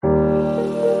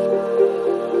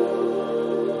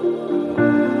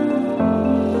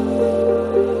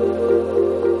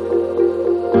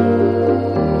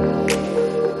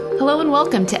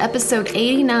Welcome to episode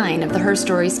 89 of the Her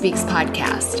Story Speaks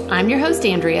podcast. I'm your host,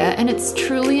 Andrea, and it's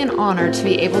truly an honor to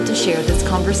be able to share this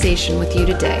conversation with you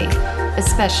today,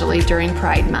 especially during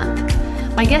Pride Month.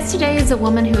 My guest today is a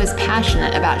woman who is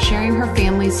passionate about sharing her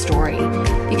family's story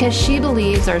because she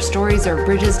believes our stories are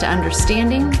bridges to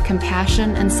understanding,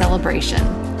 compassion, and celebration.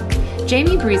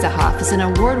 Jamie Briesehoff is an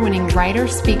award-winning writer,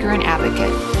 speaker, and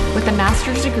advocate with a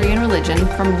master's degree in religion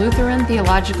from Lutheran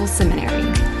Theological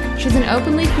Seminary. She's an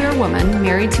openly queer woman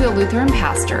married to a Lutheran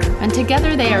pastor, and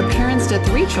together they are parents to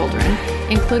 3 children,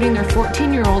 including their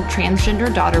 14-year-old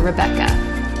transgender daughter, Rebecca.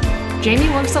 Jamie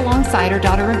works alongside her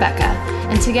daughter, Rebecca,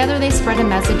 and together they spread a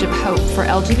message of hope for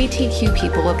LGBTQ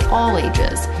people of all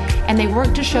ages, and they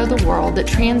work to show the world that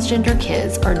transgender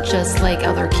kids are just like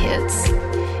other kids.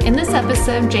 In this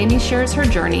episode, Jamie shares her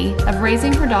journey of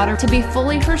raising her daughter to be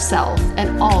fully herself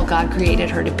and all God created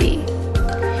her to be.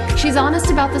 She's honest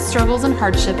about the struggles and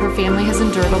hardship her family has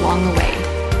endured along the way,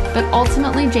 but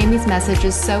ultimately Jamie's message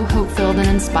is so hope-filled and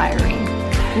inspiring,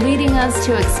 leading us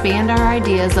to expand our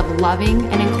ideas of loving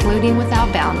and including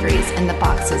without boundaries in the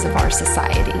boxes of our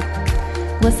society.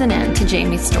 Listen in to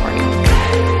Jamie's story.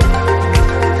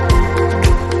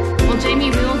 Well,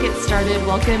 Jamie, we will get started.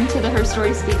 Welcome to the Her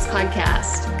Story Speaks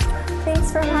podcast.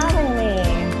 Thanks for having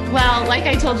me. Well, like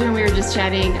I told you when we were just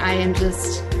chatting, I am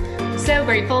just so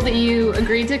grateful that you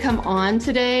agreed to come on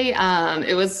today.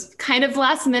 It was kind of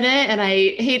last minute, and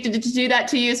I hate to do that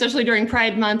to you, especially during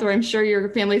Pride Month, where I'm sure your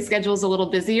family schedule is a little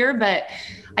busier, but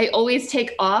I always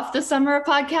take off the summer of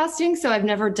podcasting, so I've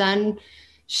never done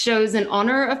shows in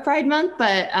honor of Pride Month,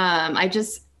 but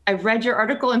I read your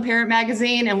article in Parent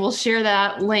Magazine, and we'll share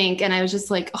that link, and I was just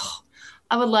like, oh,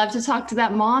 I would love to talk to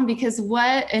that mom, because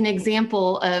what an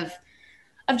example of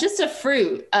just a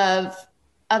fruit of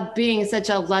being such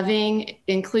a loving,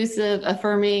 inclusive,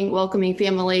 affirming, welcoming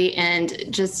family, and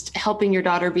just helping your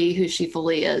daughter be who she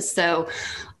fully is. So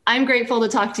I'm grateful to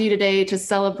talk to you today to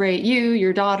celebrate you,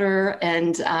 your daughter,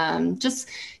 and just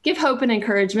give hope and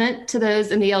encouragement to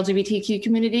those in the LGBTQ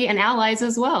community and allies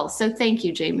as well. So thank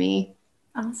you, Jamie.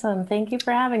 Awesome. Thank you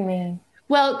for having me.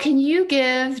 Well, can you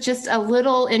give just a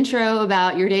little intro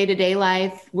about your day-to-day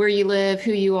life, where you live,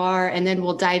 who you are, and then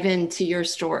we'll dive into your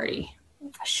story?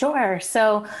 Sure.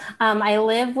 So I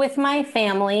live with my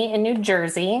family in New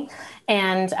Jersey,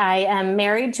 and I am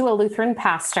married to a Lutheran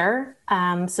pastor.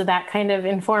 So that kind of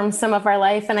informs some of our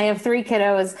life. And I have 3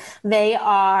 kiddos. They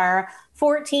are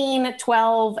 14,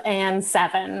 12, and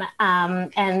 7.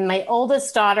 And my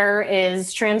oldest daughter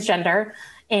is transgender.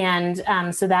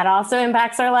 And so that also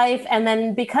impacts our life. And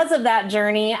then because of that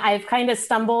journey, I've kind of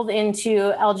stumbled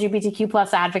into LGBTQ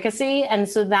plus advocacy. And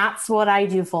so that's what I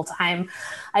do full time.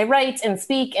 I write and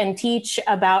speak and teach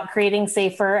about creating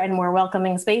safer and more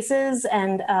welcoming spaces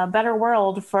and a better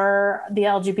world for the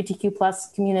LGBTQ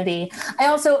plus community. I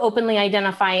also openly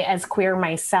identify as queer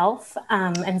myself.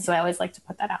 And so I always like to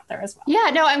put that out there as well. Yeah,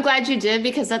 no, I'm glad you did,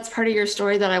 because that's part of your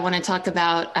story that I want to talk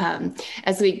about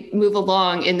as we move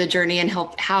along in the journey and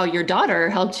how your daughter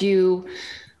helped you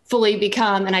fully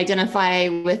become and identify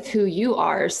with who you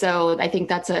are. So I think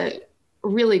that's a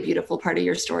really beautiful part of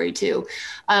your story too.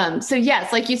 So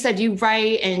yes, like you said, you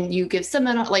write and you give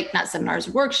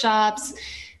workshops.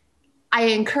 I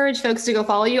encourage folks to go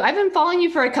follow you. I've been following you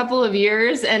for a couple of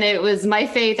years, and it was my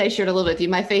faith. I shared a little bit with you.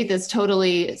 My faith has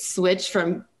totally switched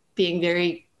from being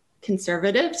very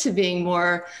conservative to being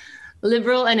more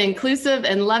liberal and inclusive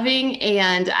and loving.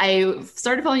 And I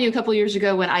started following you a couple of years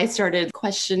ago when I started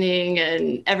questioning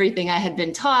and everything I had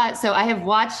been taught. So I have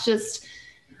watched just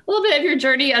a little bit of your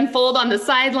journey unfold on the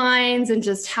sidelines, and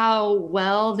just how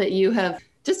well that you have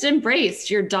just embraced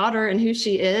your daughter and who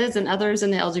she is and others in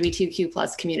the LGBTQ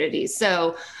plus community.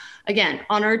 So again,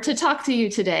 honored to talk to you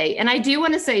today. And I do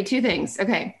want to say 2 things.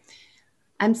 Okay.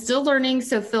 I'm still learning,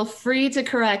 so feel free to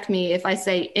correct me if I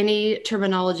say any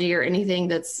terminology or anything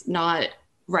that's not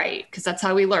right, because that's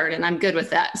how we learn, and I'm good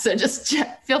with that. So just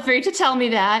feel free to tell me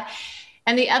that.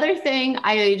 And the other thing,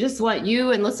 I just want you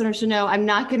and listeners to know, I'm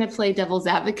not going to play devil's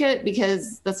advocate,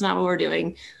 because that's not what we're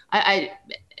doing.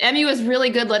 Emmy was really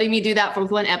good letting me do that for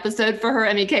one episode for her,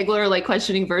 Emmy Kegler, like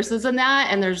questioning verses and that.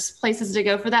 And there's places to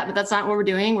go for that, but that's not what we're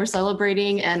doing. We're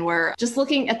celebrating, and we're just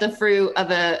looking at the fruit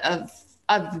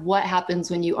of what happens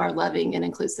when you are loving and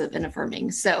inclusive and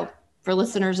affirming. So for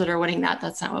listeners that are wanting that,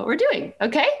 that's not what we're doing.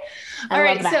 Okay. All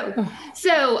right.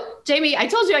 So Jamie, I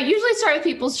told you I usually start with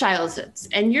people's childhoods,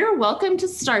 and you're welcome to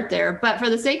start there. But for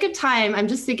the sake of time, I'm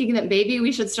just thinking that maybe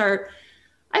we should start,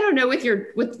 I don't know,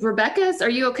 with Rebecca's. Are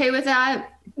you okay with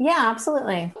that? Yeah,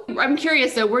 absolutely. I'm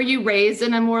curious though, were you raised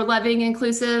in a more loving,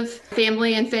 inclusive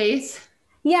family and faith?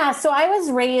 Yeah, so I was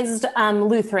raised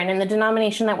Lutheran in the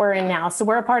denomination that we're in now. So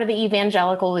we're a part of the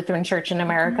Evangelical Lutheran Church in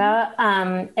America,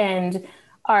 and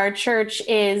our church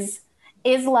is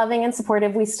loving and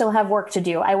supportive. We still have work to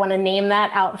do. I want to name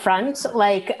that out front.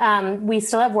 Like we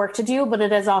still have work to do, but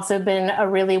it has also been a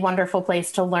really wonderful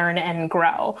place to learn and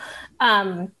grow.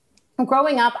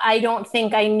 Growing up, I don't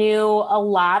think I knew a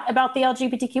lot about the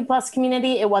LGBTQ plus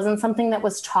community. It wasn't something that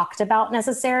was talked about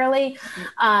necessarily.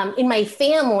 In my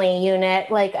family unit,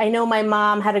 like I know my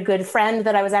mom had a good friend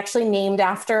that I was actually named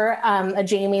after, a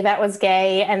Jamie that was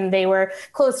gay, and they were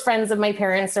close friends of my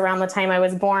parents around the time I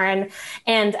was born.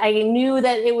 And I knew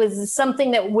that it was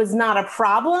something that was not a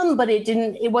problem, but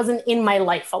it wasn't in my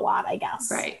life a lot, I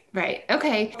guess. Right.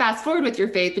 Okay. Fast forward with your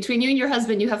faith. Between you and your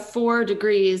husband, you have 4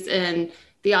 degrees in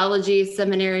theology,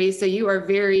 seminary. So you are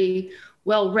very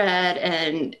well read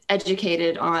and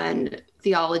educated on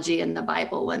theology and the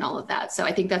Bible and all of that. So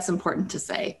I think that's important to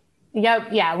say. Yep.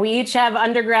 Yeah. We each have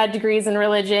undergrad degrees in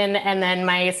religion. And then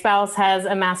my spouse has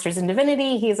a master's in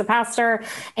divinity. He's a pastor.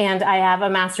 And I have a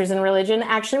master's in religion,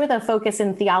 actually with a focus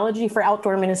in theology for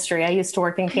outdoor ministry. I used to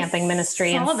work in camping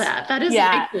ministry. I saw that. That is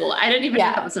really cool. I didn't even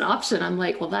know that was an option. I'm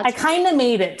like, well, that's... I kind of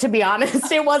made it, to be honest.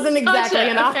 It wasn't exactly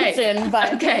an option,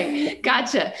 but... Okay.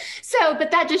 Gotcha. So,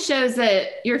 but that just shows that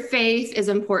your faith is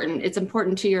important. It's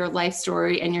important to your life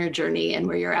story and your journey and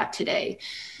where you're at today.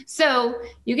 So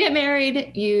you get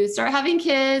married, you start having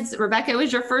kids. Rebecca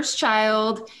was your first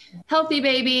child, healthy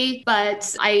baby.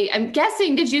 But I'm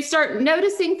guessing, did you start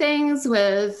noticing things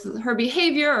with her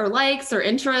behavior or likes or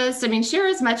interests? I mean, share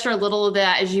as much or little of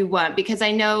that as you want, because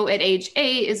I know at age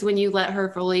 8 is when you let her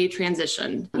fully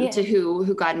transition to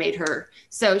who God made her.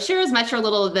 So share as much or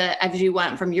little of that as you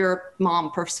want from your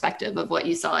mom perspective of what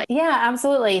you saw. Yeah,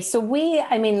 absolutely. So we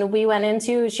went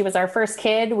into, she was our first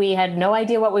kid. We had no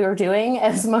idea what we were doing,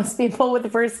 as most people with the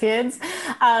first kids.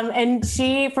 And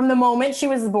she, from the moment she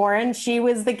was born, she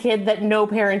was the kid that no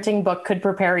parenting book could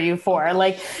prepare you for.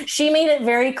 Like, she made it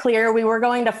very clear we were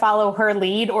going to follow her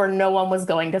lead or no one was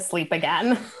going to sleep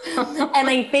again. And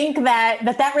I think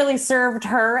that really served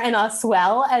her and us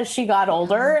well as she got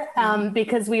older,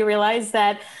 because we realized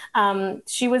that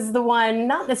she was the one,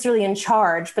 not necessarily in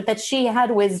charge, but that she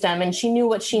had wisdom and she knew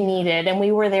what she needed. And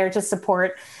we were there to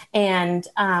support and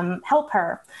help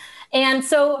her. And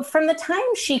so from the time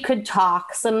she could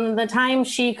talk, from the time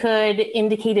she could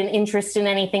indicate an interest in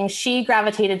anything, she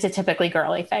gravitated to typically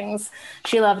girly things.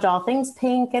 She loved all things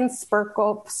pink and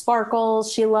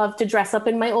sparkles. She loved to dress up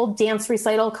in my old dance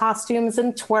recital costumes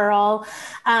and twirl.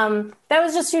 That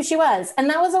was just who she was. And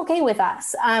that was okay with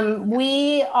us.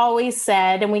 We always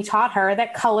said, and we taught her,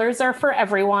 that colors are for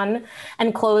everyone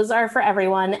and clothes are for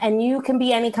everyone. And you can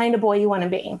be any kind of boy you want to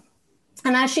be.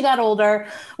 And as she got older,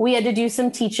 we had to do some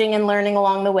teaching and learning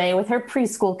along the way with her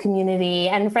preschool community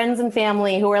and friends and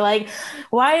family who were like,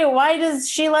 why does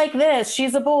she like this?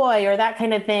 She's a boy, or that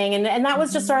kind of thing. And that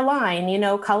was just our line,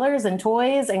 colors and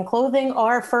toys and clothing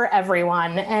are for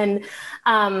everyone. And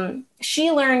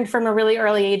she learned from a really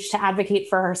early age to advocate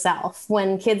for herself.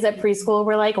 When kids at preschool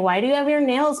were like, why do you have your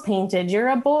nails painted? You're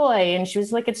a boy. And she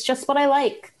was like, it's just what I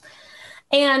like.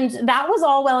 And that was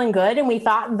all well and good. And we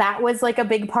thought that was like a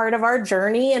big part of our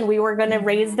journey. And we were going to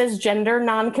raise this gender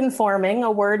nonconforming, a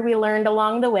word we learned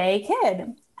along the way,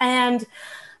 kid. And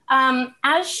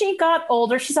as she got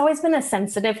older, she's always been a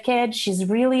sensitive kid. She's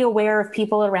really aware of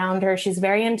people around her. She's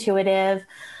very intuitive.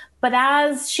 But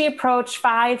as she approached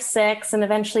 5, 6, and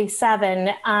eventually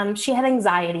 7, she had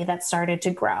anxiety that started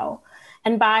to grow.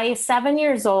 And by 7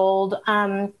 years old,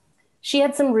 she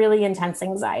had some really intense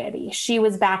anxiety. She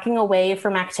was backing away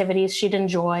from activities she'd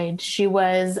enjoyed. She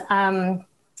was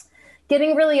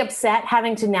getting really upset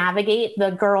having to navigate the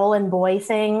girl and boy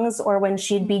things, or when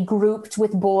she'd be grouped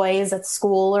with boys at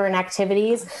school or in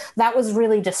activities. That was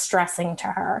really distressing to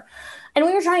her. And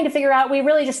we were trying to figure out, we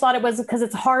really just thought it was because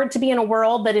it's hard to be in a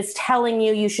world that is telling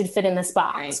you should fit in this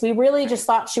box. Right. We really just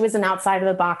thought she was an outside of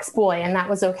the box boy, and that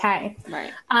was okay.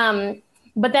 Right.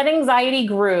 But that anxiety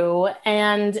grew,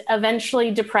 and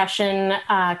eventually depression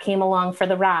came along for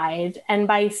the ride. And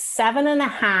by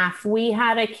 7.5, we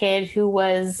had a kid who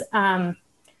was a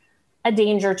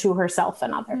danger to herself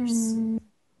and others.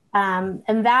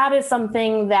 And that is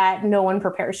something that no one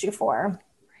prepares you for.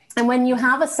 And when you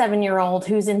have a 7-year-old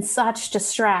who's in such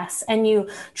distress and you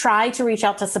try to reach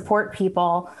out to support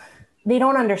people, they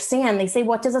don't understand. They say,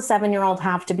 what does a 7-year-old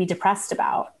have to be depressed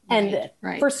about? And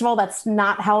First of all, that's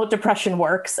not how depression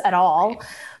works at all. Right.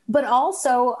 But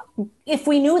also, if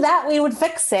we knew that, we would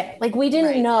fix it. Like, we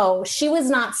didn't know. She was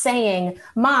not saying,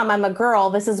 Mom, I'm a girl.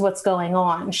 This is what's going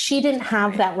on. She didn't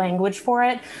have that language for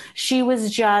it. She was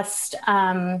just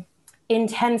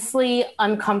intensely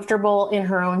uncomfortable in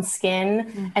her own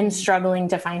skin and struggling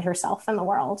to find herself in the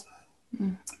world.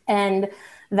 And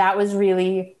that was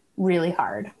really, really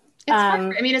hard. It's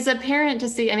hard. I mean, as a parent to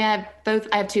see, I mean,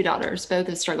 I have two daughters, both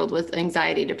have struggled with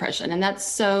anxiety, depression, and that's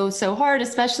so hard,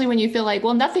 especially when you feel like,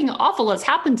 well, nothing awful has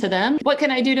happened to them. What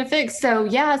can I do to fix? So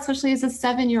yeah, especially as a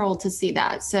 7-year-old to see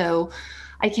that. So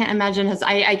I can't imagine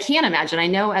I can't imagine. I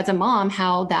know as a mom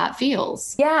how that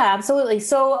feels. Yeah, absolutely.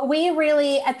 So we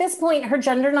really, at this point, her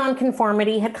gender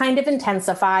nonconformity had kind of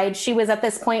intensified. She was at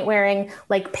this point wearing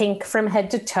like pink from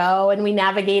head to toe. And we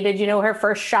navigated, her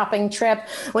first shopping trip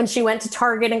when she went to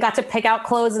Target and got to pick out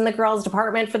clothes in the girls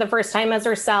department for the first time as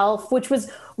herself, which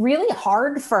was really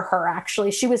hard for her, actually.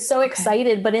 She was so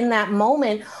excited. But in that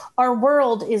moment, our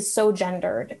world is so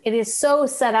gendered. It is so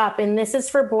set up. And this is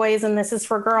for boys and this is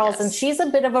for girls. Yes. And she's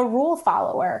a bit of a rule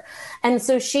follower. And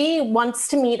so she wants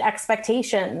to meet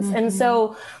expectations. And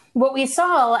so what we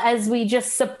saw as we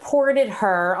just supported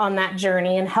her on that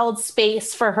journey and held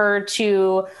space for her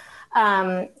to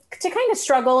kind of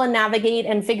struggle and navigate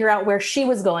and figure out where she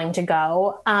was going to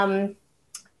go.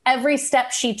 Every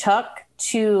step she took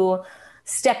to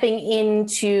stepping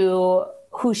into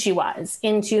who she was,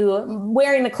 into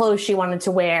wearing the clothes she wanted to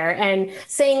wear and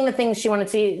saying the things she wanted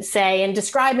to say and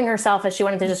describing herself as she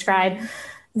wanted to describe,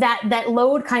 that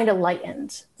load kind of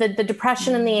lightened. The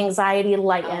depression and the anxiety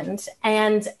lightened.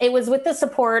 And it was with the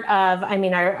support of,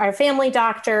 our family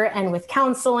doctor and with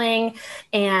counseling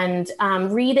and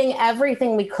reading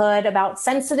everything we could about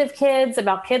sensitive kids,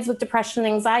 about kids with depression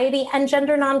and anxiety, and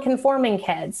gender nonconforming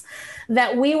kids,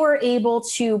 that we were able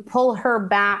to pull her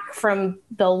back from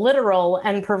the literal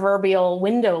and proverbial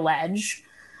window ledge,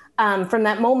 from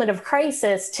that moment of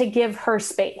crisis, to give her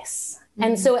space.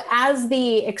 And so as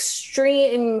the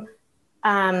extreme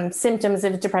symptoms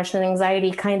of depression and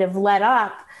anxiety kind of let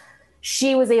up,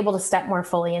 she was able to step more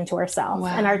fully into herself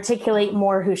and articulate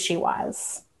more who she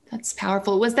was. That's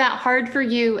powerful. Was that hard for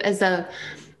you as a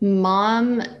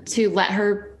mom to let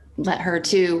her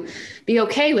to be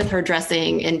okay with her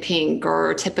dressing in pink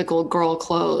or typical girl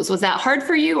clothes? Was that hard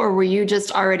for you, or were you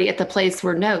just already at the place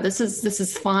where, no, this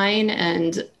is fine,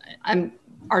 and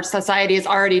our society is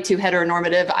already too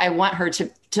heteronormative. I want her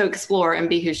to explore and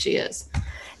be who she is.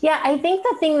 Yeah, I think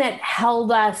the thing that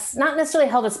not necessarily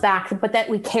held us back, but that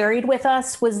we carried with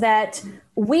us, was that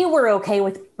we were okay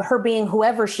with her being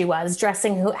whoever she was,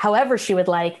 dressing however she would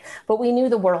like, but we knew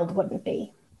the world wouldn't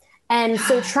be. And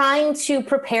so trying to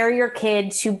prepare your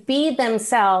kid to be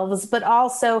themselves, but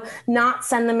also not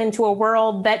send them into a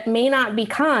world that may not be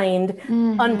kind,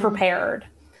 unprepared.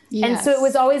 Yes. And so it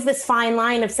was always this fine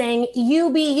line of saying, you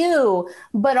be you,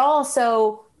 but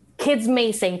also kids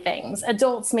may say things,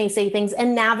 adults may say things,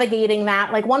 and navigating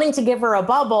that, like wanting to give her a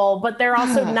bubble, but they're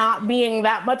also not being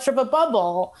that much of a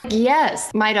bubble.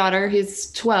 Yes. My daughter,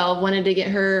 who's 12, wanted to get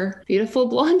her beautiful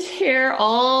blonde hair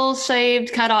all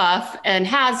shaved, cut off, and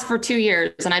has for 2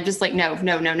 years. And I'm just like, no.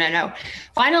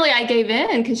 Finally, I gave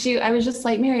in because I was just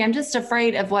like, Mary, I'm just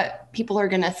afraid of what people are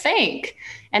going to think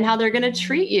and how they're going to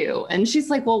treat you. And she's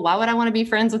like, well, why would I want to be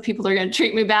friends with people that are going to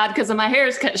treat me bad because of my hair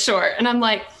is cut short? And I'm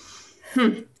like,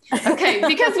 okay,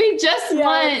 because we just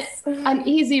want an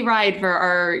easy ride for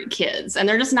our kids, and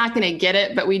they're just not going to get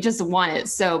it, but we just want it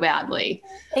so badly.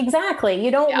 Exactly.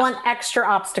 You don't want extra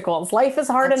obstacles. Life is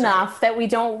hard enough that we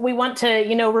want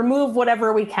to, remove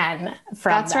whatever we can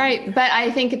from That's them. Right. But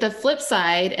I think the flip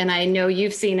side, and I know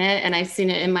you've seen it and I've seen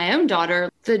it in my own daughter,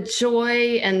 the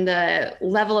joy and the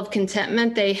level of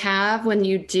contentment they have when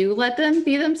you do let them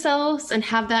be themselves and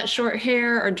have that short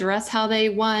hair or dress how they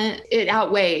want, it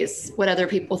outweighs what other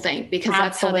people think, because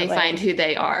that's how they find who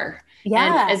they are.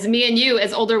 Yeah. And as me and you,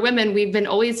 as older women, we've been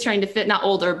always trying to fit, not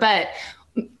older, but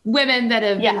women that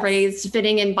have been raised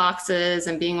fitting in boxes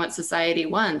and being what society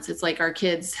wants. It's like our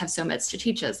kids have so much to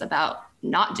teach us about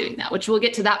not doing that, which we'll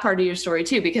get to that part of your story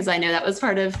too, because I know that was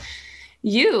part of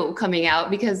you coming out,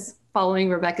 because following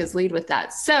Rebecca's lead with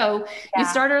that. So you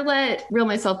reel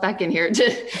myself back in here.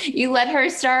 You let her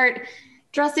start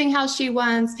dressing how she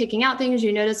wants, picking out things.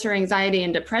 You notice her anxiety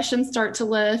and depression start to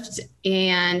lift.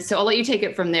 And so I'll let you take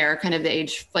it from there, kind of the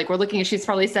age, like we're looking at, she's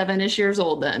probably 7-ish years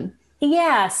old then.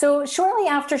 Yeah. So shortly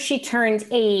after she turned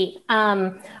 8,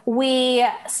 we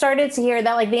started to hear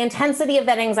that like the intensity of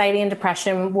that anxiety and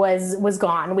depression was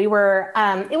gone. We were,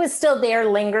 it was still there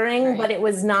lingering, but it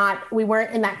was not, we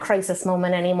weren't in that crisis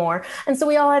moment anymore. And so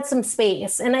we all had some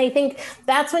space. And I think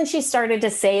that's when she started to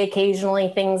say occasionally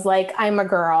things like, I'm a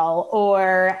girl,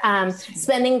 or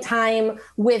spending time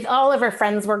with all of her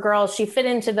friends were girls. She fit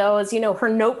into those, her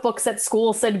notebooks at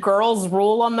school said girls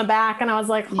rule on the back. And I was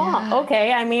like,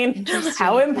 okay. I mean,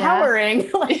 how empowering,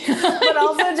 but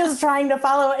also just trying to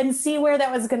follow. and see where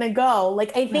that was going to go.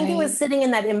 Like, I think it was sitting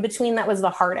in that in between that was the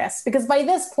hardest, because by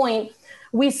this point,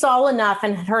 we saw enough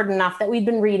and had heard enough that we'd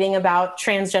been reading about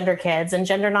transgender kids and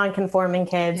gender nonconforming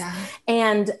kids. Yeah.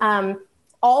 And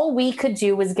all we could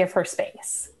do was give her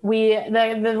space.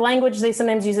 The language they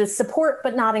sometimes use is support,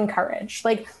 but not encourage.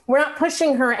 Like, we're not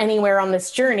pushing her anywhere on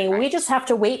this journey. Right. We just have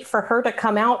to wait for her to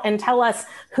come out and tell us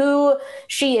who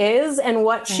she is and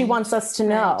what she wants us to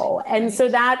know. And so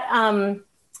that,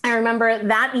 I remember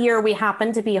that year we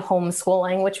happened to be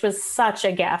homeschooling, which was such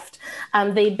a gift.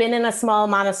 They'd been in a small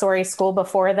Montessori school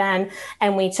before then,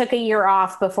 and we took a year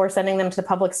off before sending them to the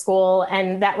public school.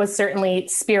 And that was certainly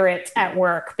spirit at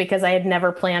work, because I had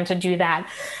never planned to do that.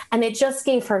 And it just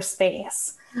gave her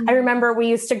space. I remember we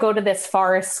used to go to this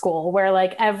forest school where,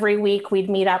 like, every week we'd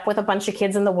meet up with a bunch of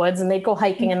kids in the woods and they'd go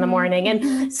hiking in the morning.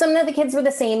 And some of the kids were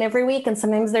the same every week, and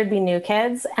sometimes there'd be new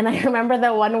kids. And I remember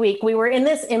that one week we were in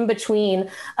this in between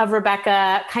of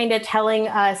Rebecca kind of telling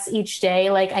us each day,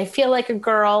 like, I feel like a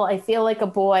girl, I feel like a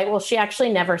boy. Well, she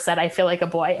actually never said, I feel like a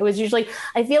boy. It was usually,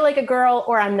 I feel like a girl,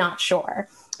 or I'm not sure.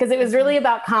 Because it was really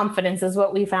about confidence, is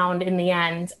what we found in the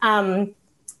end.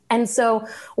 And so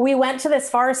we went to this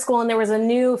forest school, and there was a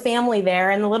new family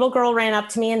there. And the little girl ran up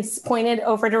to me and pointed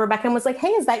over to Rebecca and was like,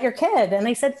 hey, is that your kid? And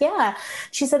I said, yeah.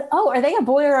 She said, oh, are they a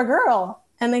boy or a girl?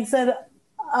 And they said,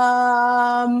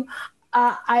 you're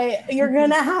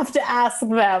going to have to ask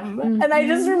them. And I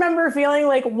just remember feeling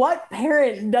like, what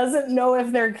parent doesn't know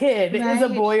if their kid is a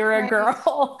boy or a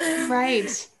girl?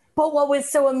 Right. But what was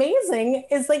so amazing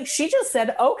is, like, she just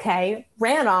said, okay,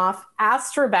 ran off,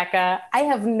 asked Rebecca. I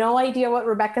have no idea what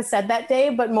Rebecca said that day,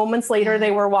 but moments later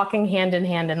they were walking hand in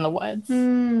hand in the woods.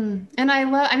 And I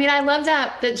love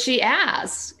that she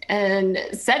asked and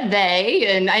said they,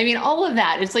 and I mean, all of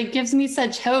that. It's like, gives me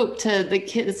such hope to the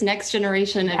kids, this next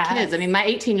generation of kids. I mean, my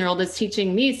 18-year-old is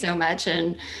teaching me so much,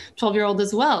 and 12-year-old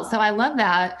as well. So I love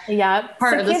that. Yeah.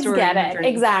 Part of the kids story. Get it.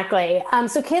 Exactly.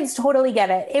 So kids totally get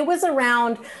it. It was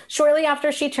around shortly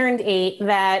after she turned 8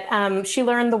 that she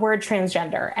learned the word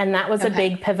transgender. And that was a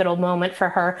big pivotal moment for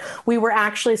her. We were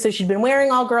actually, so she'd been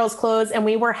wearing all girls clothes, and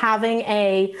we were having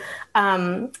a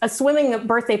swimming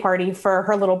birthday party for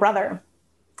her little brother.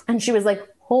 And she was like,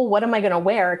 oh, what am I going to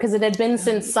wear? Because it had been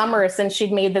since summer since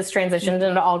she'd made this transition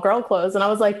into all girl clothes. And I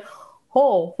was like,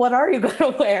 oh, what are you going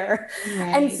to wear? Right.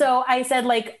 And so I said,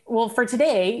 like, well, for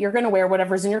today, you're going to wear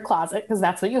whatever's in your closet, because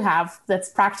that's what you have. That's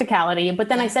practicality. But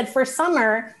then I said, for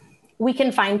summer, we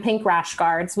can find pink rash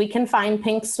guards. We can find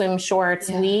pink swim shorts.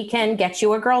 Yeah. We can get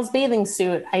you a girl's bathing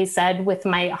suit, I said, with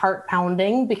my heart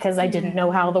pounding, because I didn't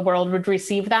know how the world would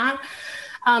receive that.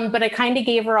 But I kind of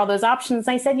gave her all those options.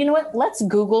 I said, you know what, let's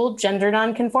Google gender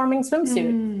nonconforming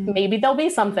swimsuit. Maybe there'll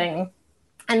be something.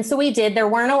 And so we did. There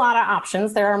weren't a lot of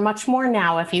options. There are much more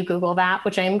now if you Google that,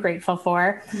 which I am grateful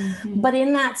for. But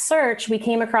in that search, we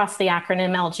came across the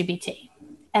acronym LGBT.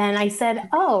 And I said,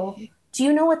 oh, do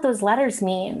you know what those letters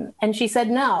mean? And she said,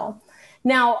 no.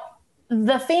 Now,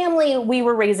 the family we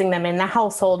were raising them in, the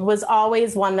household, was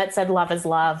always one that said love is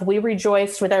love. We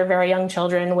rejoiced with our very young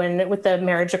children with the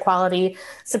marriage equality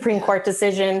Supreme Court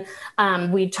decision.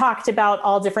 We talked about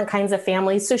all different kinds of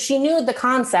families. So she knew the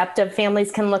concept of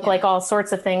families can look like all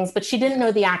sorts of things, but she didn't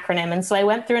know the acronym. And so I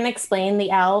went through and explained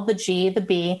the L, the G, the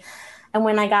B. And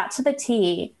when I got to the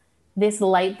T, this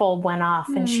light bulb went off,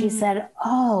 and she said,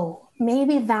 oh,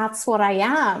 maybe that's what I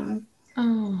am.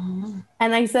 And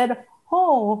I said,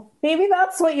 oh, maybe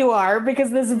that's what you are,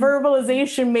 because this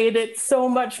verbalization made it so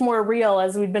much more real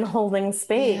as we'd been holding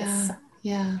space.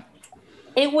 Yeah.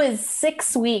 It was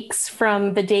 6 weeks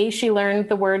from the day she learned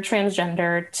the word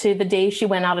transgender to the day she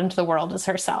went out into the world as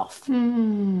herself.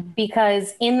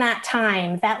 Because in that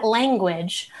time, that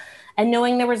language, and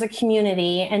knowing there was a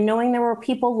community, and knowing there were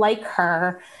people like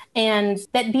her, and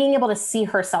that being able to see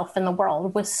herself in the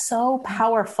world was so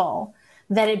powerful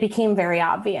that it became very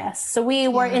obvious. So we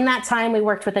were in that time, we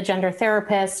worked with a gender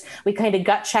therapist. We kind of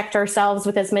gut checked ourselves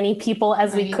with as many people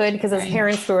as we could, because as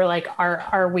parents, we were like,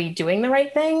 are we doing the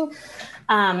right thing?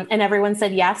 And everyone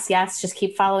said, yes, just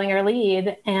keep following your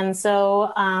lead. And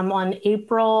so on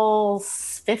April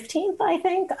 15th, I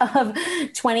think, of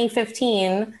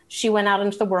 2015, she went out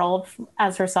into the world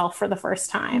as herself for the first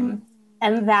time.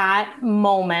 And that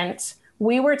moment,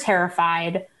 we were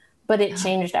terrified, but it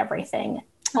changed everything.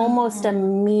 Almost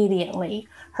immediately,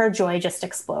 her joy just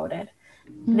exploded.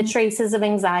 The traces of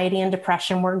anxiety and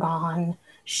depression were gone.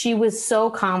 She was so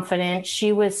confident.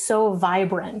 She was so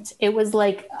vibrant. It was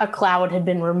like a cloud had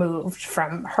been removed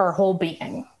from her whole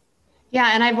being.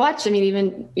 Yeah. And I've watched,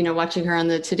 even, watching her on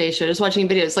the Today Show, just watching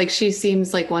videos, like, she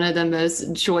seems like one of the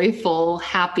most joyful,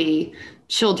 happy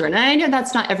children. And I know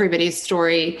that's not everybody's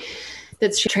story.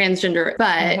 that's transgender,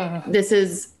 but this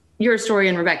is your story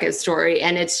and Rebecca's story.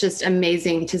 And it's just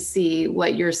amazing to see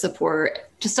what your support,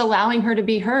 just allowing her to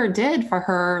be her, did for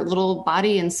her little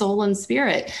body and soul and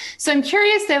spirit. So I'm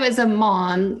curious though, as a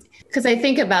mom, because I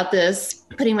think about this,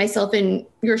 putting myself in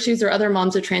your shoes or other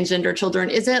moms of transgender children,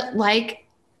 is it like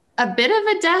a bit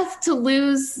of a death to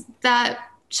lose that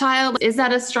child? Is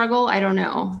that a struggle? I don't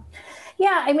know.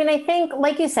 Yeah, I mean, I think,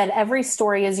 like you said, every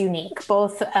story is unique,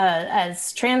 both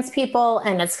as trans people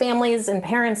and as families and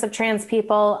parents of trans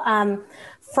people.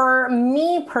 For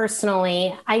me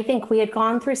personally, I think we had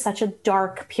gone through such a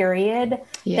dark period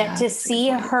that to see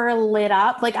her lit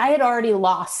up, like I had already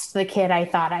lost the kid I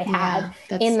thought I had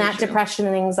in that depression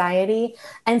and anxiety.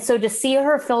 And so to see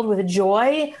her filled with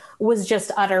joy was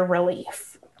just utter relief.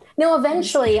 Now,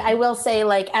 eventually, I will say,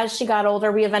 like, as she got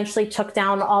older, we eventually took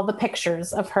down all the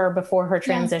pictures of her before her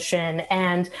transition. Yeah.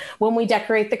 And when we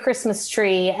decorate the Christmas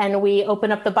tree and we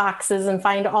open up the boxes and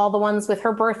find all the ones with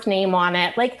her birth name on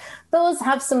it, like, those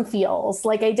have some feels.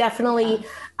 Like, I definitely,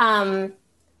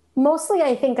 mostly,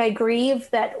 I think I grieve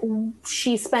that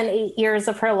she spent 8 years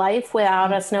of her life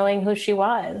without us knowing who she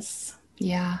was.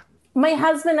 Yeah. My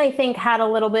husband, I think, had a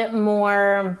little bit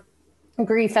more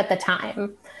grief at the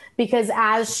time. Because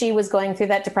as she was going through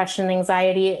that depression and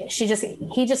anxiety, he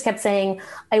just kept saying,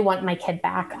 I want my kid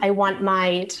back. I want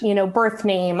my, birth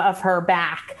name of her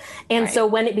back. And so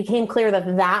when it became clear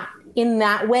that in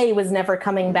that way was never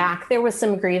coming back, there was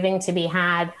some grieving to be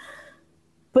had.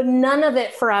 But none of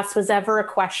it for us was ever a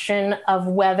question of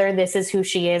whether this is who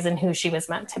she is and who she was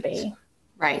meant to be.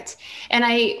 Right. And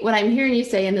what I'm hearing you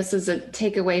say, and this is a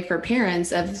takeaway for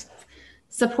parents, of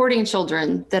supporting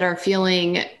children that are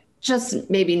feeling just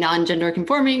maybe non-gender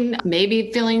conforming,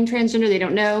 maybe feeling transgender, they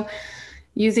don't know,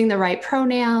 using the right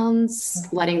pronouns,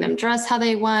 letting them dress how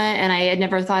they want. And I had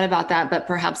never thought about that, but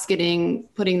perhaps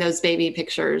putting those baby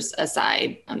pictures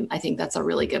aside. I think that's a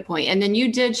really good point. And then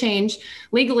you did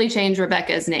legally change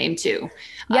Rebecca's name too.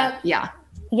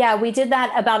 Yeah, we did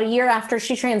that about a year after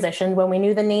she transitioned, when we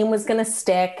knew the name was going to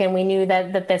stick and we knew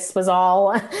that this was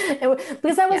all,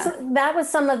 because that was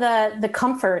some of the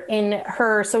comfort in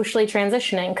her socially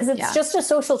transitioning, because it's just a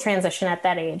social transition at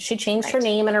that age. She changed her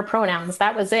name and her pronouns.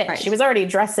 That was it. Right. She was already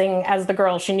dressing as the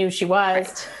girl she knew she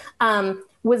was. Right.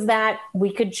 Was that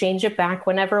we could change it back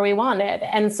whenever we wanted.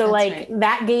 And so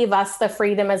that gave us the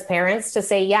freedom as parents to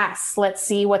say, yes, let's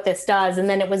see what this does. And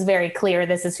then it was very clear,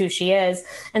 this is who she is.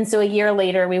 And so a year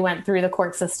later, we went through the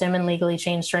court system and legally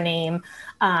changed her name,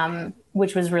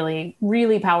 which was really,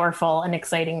 really powerful and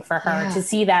exciting for her to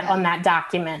see that on that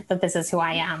document, that this is who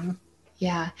I am.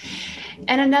 Yeah.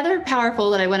 And another powerful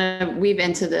that I want to weave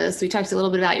into this, we talked a little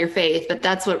bit about your faith, but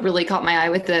that's what really caught my eye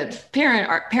with the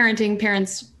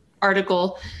parents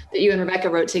article that you and Rebecca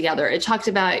wrote together. It talked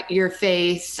about your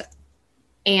faith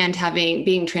and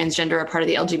being transgender, a part of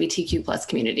the LGBTQ plus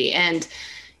community. And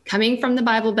coming from the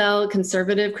Bible Belt,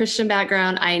 conservative Christian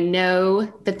background, I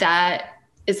know that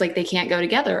is like, they can't go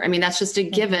together. I mean, that's just a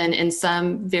given in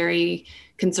some very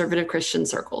conservative Christian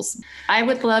circles. I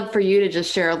would love for you to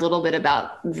just share a little bit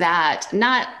about that,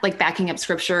 not like backing up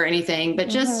scripture or anything, but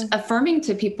just affirming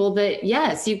to people that,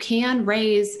 yes, you can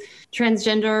raise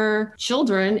transgender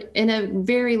children in a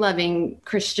very loving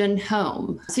Christian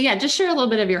home. So just share a little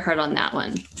bit of your heart on that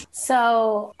one.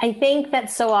 So I think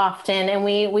that so often, and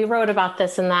we wrote about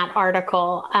this in that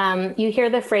article, you hear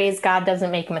the phrase, God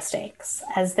doesn't make mistakes,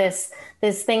 as this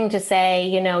thing to say,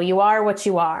 you are what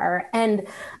you are. And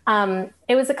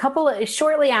it was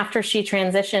shortly after she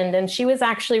transitioned, and she was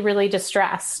actually really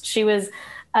distressed. She was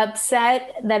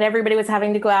upset that everybody was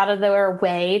having to go out of their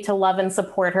way to love and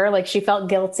support her. Like, she felt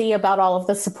guilty about all of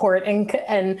the support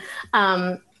and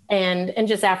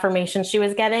just affirmation she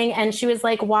was getting. And she was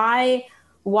like, why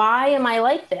am I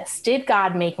like this? Did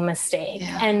God make a mistake?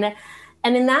 Yeah.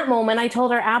 And in that moment, I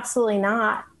told her, absolutely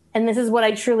not. And this is what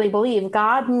I truly believe.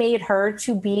 God made her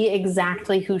to be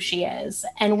exactly who she is.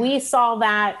 And we saw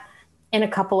that in a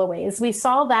couple of ways. We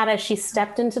saw that as she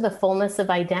stepped into the fullness of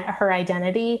her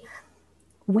identity,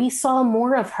 we saw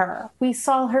more of her. We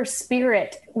saw her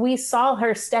spirit. We saw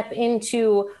her step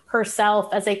into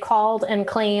herself as a called and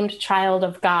claimed child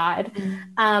of God.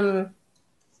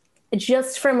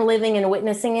 Just from living and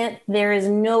witnessing it, there is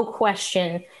no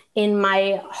question in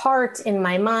my heart, in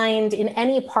my mind, in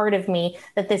any part of me,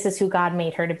 that this is who God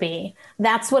made her to be.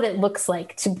 That's what it looks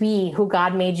like to be who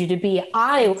God made you to be.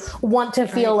 I want to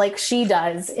feel like she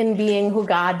does in being who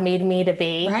God made me to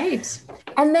be. Right.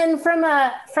 And then from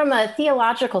a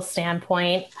theological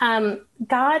standpoint,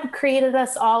 God created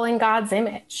us all in God's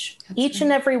image, each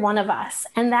and every one of us.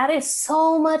 And that is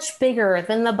so much bigger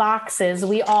than the boxes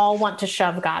we all want to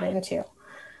shove God into.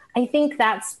 I think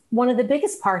that's one of the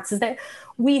biggest parts, is that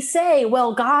we say,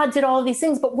 well, God did all of these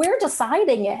things, but we're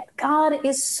deciding it. God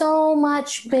is so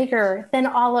much bigger than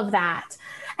all of that.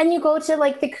 And you go to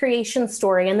like the creation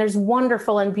story, and there's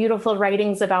wonderful and beautiful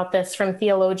writings about this from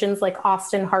theologians like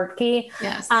Austin Hartke.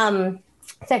 Yes.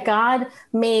 That God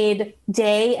made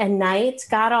day and night.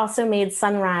 God also made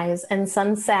sunrise and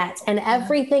sunset and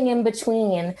everything in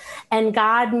between. And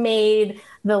God made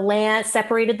the land,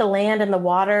 separated the land and the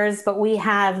waters, but we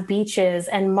have beaches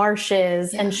and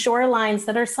marshes and shorelines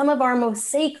that are some of our most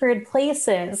sacred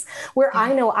places where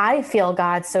I know I feel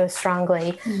God so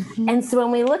strongly. And so when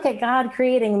we look at God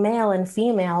creating male and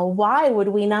female, why would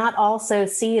we not also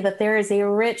see that there is a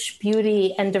rich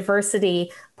beauty and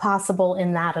diversity possible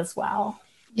in that as well?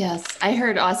 Yes, I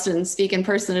heard Austin speak in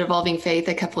person at Evolving Faith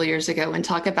a couple of years ago and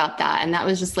talk about that. And that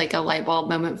was just like a light bulb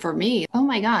moment for me. Oh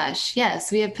my gosh,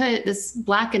 yes, we have put this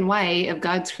black and white of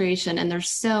God's creation, and there's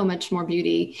so much more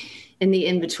beauty in the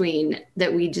in-between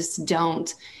that we just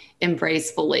don't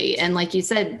embrace fully. And like you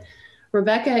said,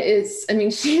 Rebecca is, I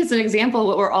mean, she is an example of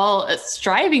what we're all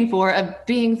striving for, of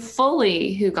being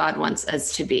fully who God wants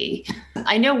us to be.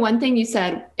 I know one thing you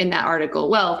said in that article,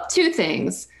 well, two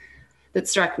things that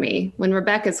struck me. When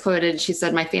Rebecca's quoted, she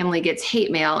said, "My family gets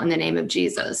hate mail in the name of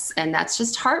Jesus." And that's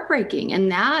just heartbreaking. And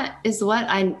that is what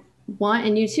I want,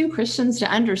 and you too, Christians,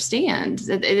 to understand,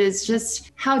 that it is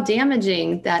just how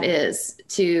damaging that is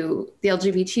to the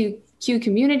LGBTQ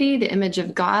community, the image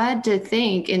of God, to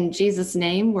think in Jesus'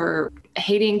 name we're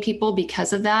hating people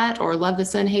because of that, or love the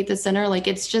sin, hate the sinner. Like,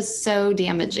 it's just so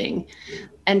damaging.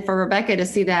 And for Rebecca to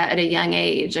see that at a young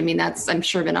age, I mean, that's, I'm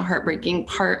sure, been a heartbreaking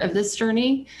part of this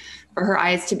journey, for her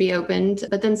eyes to be opened.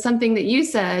 But then something that you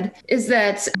said is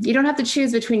that you don't have to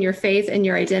choose between your faith and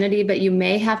your identity, but you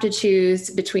may have to choose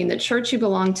between the church you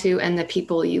belong to and the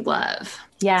people you love.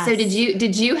 Yeah. So did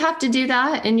you have to do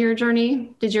that in your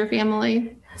journey? Did your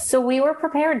family? So we were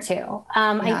prepared to.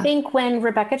 I think when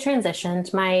Rebecca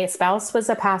transitioned, my spouse was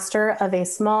a pastor of a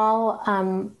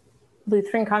small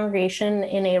Lutheran congregation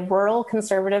in a rural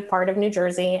conservative part of New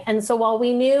Jersey. And so while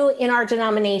we knew in our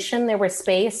denomination there was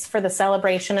space for the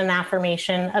celebration and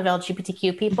affirmation of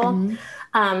LGBTQ people,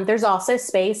 there's also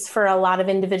space for a lot of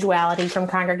individuality from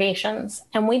congregations.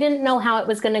 And we didn't know how it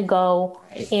was going to go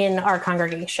in our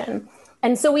congregation.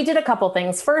 And so we did a couple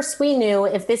things. First, we knew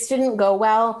if this didn't go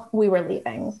well, we were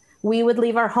leaving. We would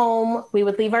leave our home, we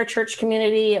would leave our church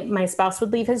community, my spouse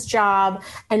would leave his job,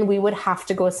 and we would have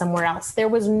to go somewhere else. There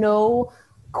was no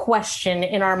question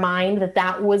in our mind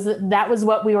that was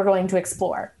what we were going to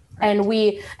explore. And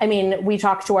we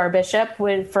talked to our bishop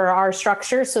for our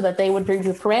structure so that they would be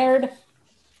prepared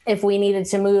if we needed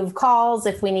to move calls,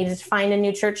 if we needed to find a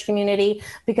new church community,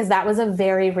 because that was a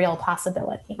very real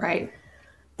possibility. Right.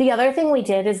 The other thing we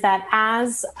did is that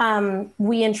as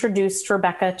we introduced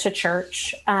Rebecca to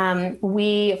church,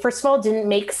 we, first of all, didn't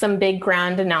make some big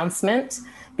grand announcement,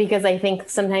 because I think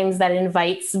sometimes that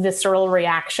invites visceral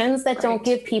reactions that don't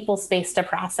give people space to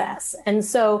process. And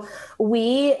so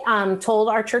we told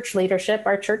our church leadership,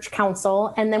 our church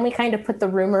council, and then we kind of put the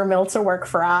rumor mill to work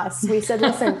for us. We said,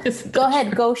 listen, go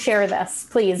ahead, go share this,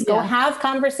 please. Go have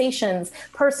conversations,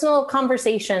 personal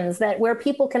conversations where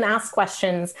people can ask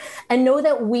questions, and know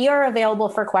that we are available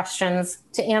for questions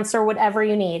to answer whatever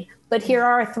you need. But here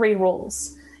are 3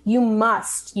 rules. You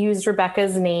must use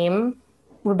Rebecca's name,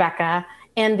 Rebecca,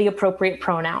 and the appropriate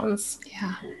pronouns.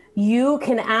 Yeah. You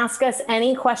can ask us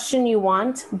any question you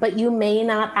want, but you may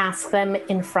not ask them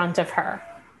in front of her,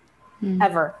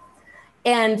 ever.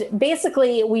 And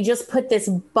basically, we just put this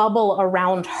bubble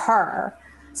around her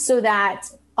so that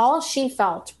all she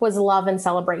felt was love and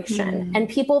celebration. And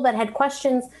people that had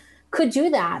questions could do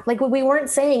that. Like, we weren't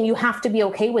saying you have to be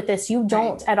okay with this. You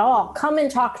don't at all. Come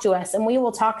and talk to us, and we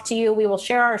will talk to you. We will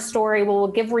share our story. We will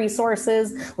give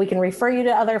resources. We can refer you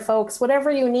to other folks,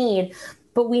 whatever you need.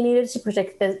 But we needed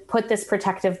to put this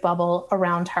protective bubble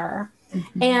around her.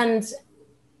 And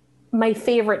my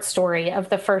favorite story of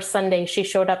the first Sunday she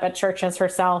showed up at church as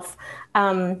herself,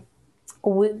 a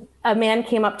man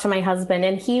came up to my husband,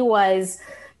 and he was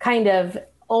kind of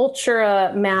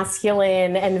ultra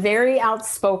masculine and very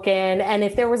outspoken. And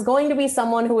if there was going to be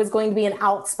someone who was going to be an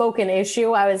outspoken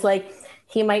issue, I was like,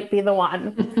 he might be the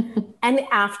one. And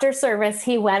after service,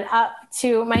 he went up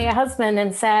to my husband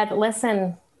and said,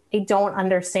 listen, I don't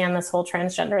understand this whole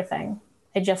transgender thing.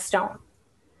 I just don't.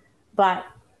 But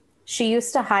she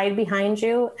used to hide behind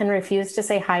you and refuse to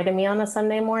say hi to me on a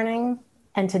Sunday morning.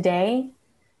 And today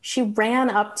she ran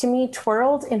up to me,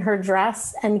 twirled in her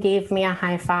dress, and gave me a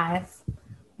high five.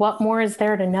 What more is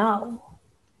there to know?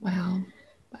 Wow.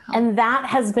 And that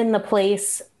has been the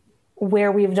place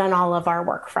where we've done all of our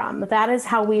work from. That is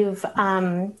how we've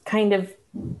kind of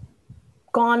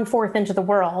gone forth into the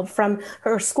world, from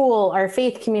our school, our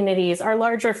faith communities, our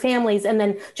larger families, and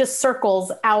then just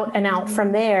circles out and out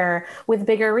from there with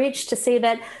bigger reach, to say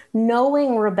that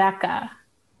knowing Rebecca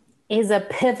is a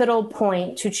pivotal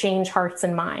point to change hearts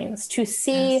and minds, to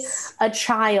see a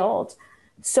child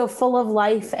so full of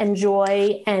life and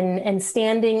joy and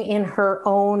standing in her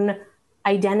own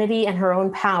identity and her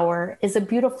own power is a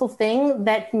beautiful thing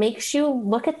that makes you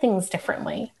look at things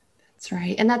differently. That's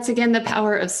right. And that's, again, the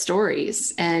power of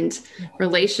stories and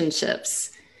relationships,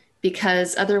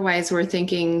 because otherwise we're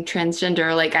thinking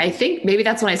transgender. Like, I think maybe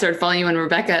that's when I started following you and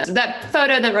Rebecca. That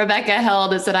photo that Rebecca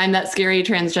held is that I'm that scary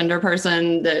transgender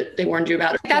person that they warned you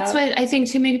about. That's what I think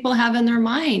too many people have in their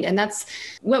mind. And that's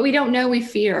what we don't know, we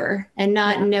fear. And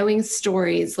not knowing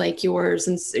stories like yours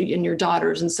and your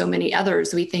daughters and so many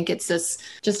others, we think it's this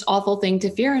just awful thing to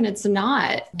fear, and it's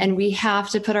not. And we have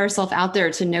to put ourselves out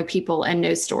there to know people and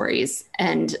know stories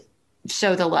and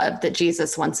show the love that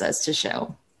Jesus wants us to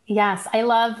show. Yes, I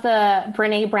love the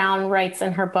Brene Brown writes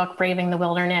in her book, Braving the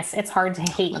Wilderness, it's hard to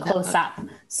hate close up,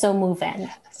 so move in.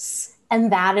 Yes.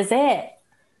 And that is it.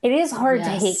 It is hard to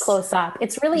hate close up.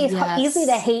 It's really easy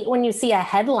to hate when you see a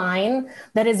headline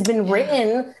that has been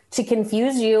written to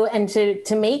confuse you and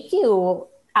to make you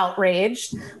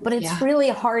outraged, but it's really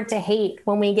hard to hate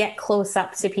when we get close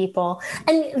up to people.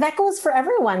 And that goes for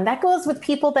everyone. That goes with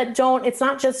people that don't, it's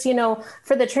not just,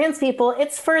 for the trans people,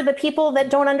 it's for the people that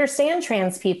don't understand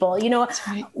trans people.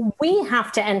 We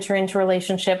have to enter into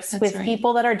relationships with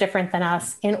people that are different than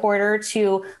us in order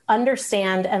to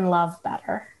understand and love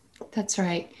better. That's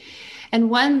right. And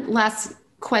one last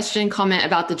comment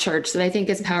about the church that I think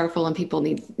is powerful and people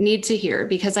need to hear,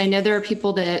 because I know there are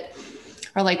people that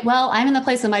are like, well, I'm in the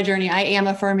place of my journey, I am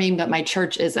affirming, but my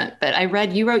church isn't. But I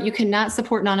read, you wrote, you cannot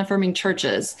support non-affirming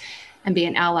churches and be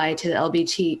an ally to the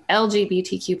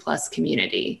LGBTQ plus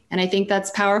community. And I think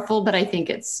that's powerful, but I think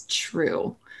it's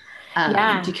true.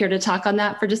 Do you care to talk on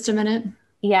that for just a minute?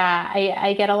 Yeah,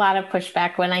 I get a lot of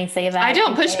pushback when I say that.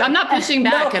 I'm not pushing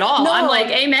back at all. No. I'm like,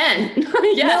 amen.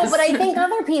 Yes. No, but I think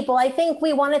other people,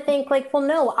 we want to think like, well,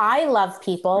 no, I love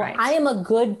people. Right. I am a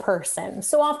good person.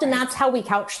 So often that's how we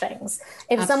couch things.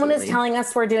 If someone is telling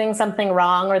us we're doing something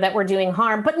wrong or that we're doing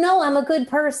harm, but no, I'm a good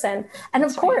person. And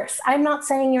of course, I'm not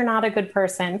saying you're not a good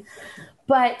person,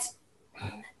 but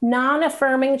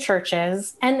non-affirming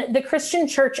churches and the Christian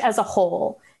church as a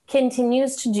whole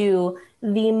continues to do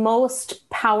the most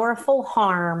powerful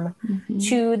harm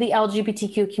to the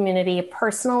LGBTQ community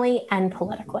personally and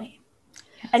politically.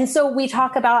 Yes. And so we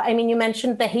talk about, you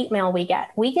mentioned the hate mail we get.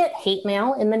 We get hate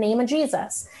mail in the name of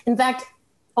Jesus. In fact,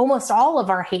 almost all of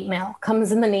our hate mail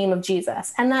comes in the name of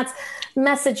Jesus. And that's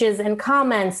messages and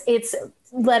comments. It's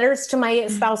letters to my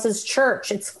spouse's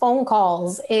church. It's phone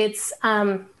calls. It's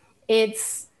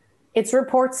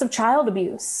reports of child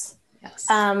abuse. Yes.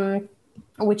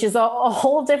 Which is a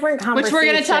whole different conversation. Which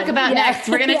we're going to talk about next.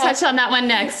 We're going to touch on that one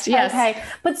next. Yes. Okay.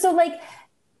 But so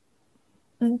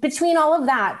between all of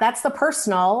that, that's the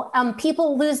personal,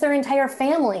 people lose their entire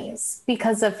families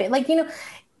because of it.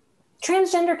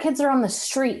 Transgender kids are on the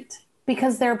street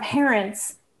because their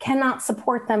parents cannot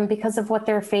support them because of what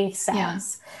their faith says. Yeah.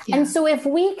 Yeah. And so if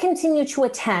we continue to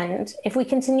attend, if we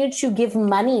continue to give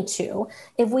money to,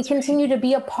 if we continue to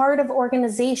be a part of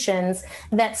organizations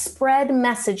that spread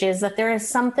messages that there is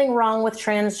something wrong with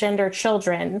transgender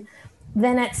children,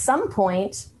 then at some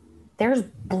point there's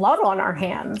blood on our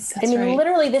hands.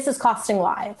 Literally this is costing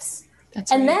lives.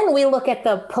 Then we look at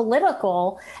the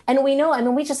political and we know,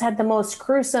 we just had the most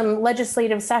gruesome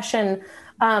legislative session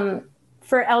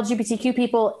for LGBTQ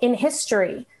people in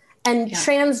history. And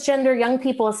transgender young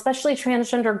people, especially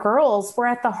transgender girls, were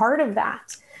at the heart of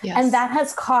that. Yes. And that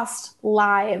has cost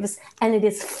lives, and it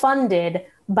is funded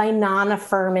by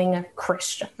non-affirming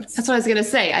Christians. That's what I was going to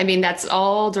say. That's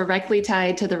all directly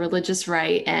tied to the religious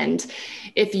right. And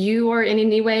if you are in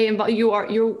any way involved, you're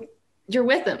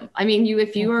with them.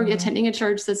 If you are attending a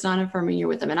church that's non-affirming, you're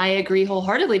with them. And I agree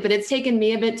wholeheartedly, but it's taken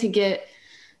me a bit to get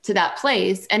to that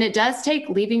place. And it does take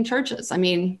leaving churches.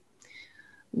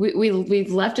 We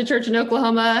left a church in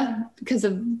Oklahoma because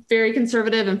of very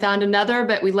conservative and found another,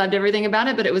 but we loved everything about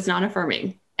it, but it was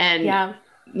non-affirming. And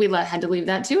we had to leave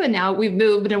that too. And now we've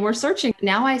moved and we're searching.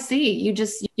 Now I see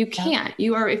you can't,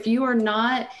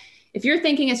 if you're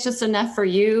thinking it's just enough for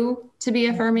you to be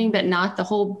affirming, but not the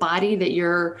whole body that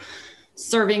you're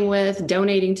serving with,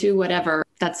 donating to, whatever,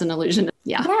 that's an illusion.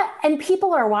 Yeah. Yeah. And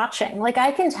people are watching. Like,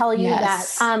 I can tell you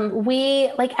Yes.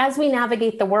 that as we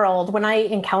navigate the world, when I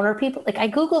encounter people, like, I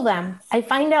Google them, I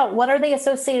find out what are they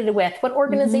associated with? What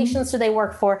organizations do they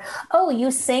work for? Oh, you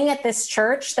sing at this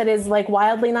church that is like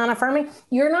wildly non-affirming.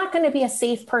 You're not going to be a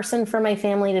safe person for my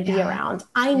family to be around.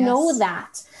 I know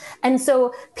that. And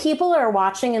so people are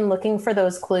watching and looking for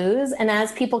those clues. And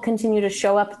as people continue to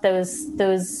show up those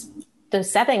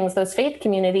settings, those faith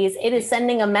communities, it is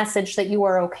sending a message that you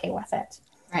are okay with it.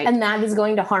 Right. And that is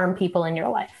going to harm people in your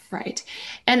life. Right.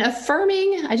 And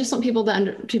affirming, I just want people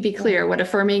to be clear what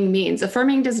affirming means.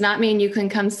 Affirming does not mean you can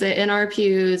come sit in our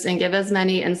pews and give us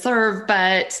money and serve.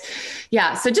 But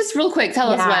yeah, so just real quick, tell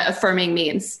us what affirming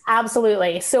means.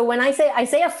 Absolutely. So when I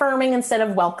say affirming instead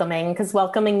of welcoming, because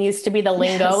welcoming used to be the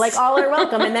lingo, like all are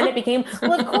welcome. And then it became,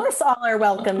 well, of course, all are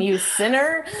welcome, you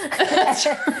sinner. That's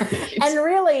right. And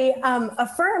really,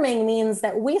 affirming means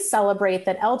that we celebrate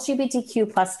that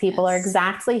LGBTQ plus people are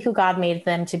exactly who God made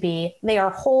them to be. They are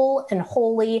whole and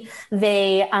holy.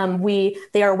 They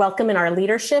are welcome in our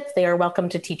leadership. They are welcome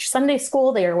to teach Sunday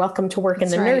school. They are welcome to work in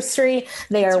the nursery.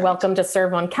 They are welcome to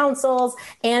serve on councils,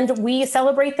 and we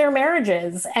celebrate their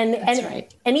marriages. And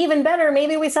even better,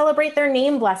 maybe we celebrate their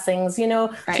name blessings. 2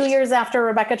 years after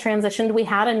Rebecca transitioned, we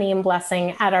had a name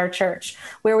blessing at our church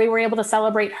where we were able to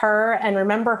celebrate her and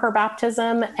remember her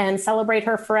baptism and celebrate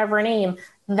her forever name.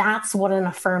 That's what an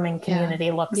affirming community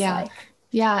looks like.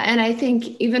 Yeah. And I think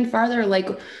even farther, like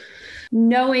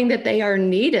knowing that they are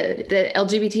needed, the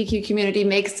LGBTQ community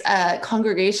makes a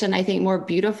congregation, I think, more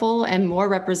beautiful and more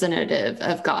representative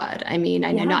of God. I mean,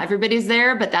 I know not everybody's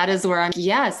there, but that is where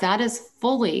that is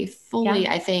fully,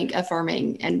 I think,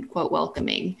 affirming and quote,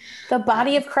 welcoming. The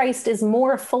body of Christ is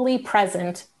more fully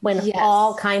present when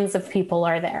all kinds of people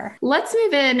are there. Let's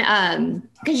move in,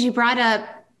 because you brought up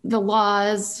the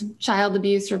laws, child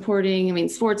abuse reporting,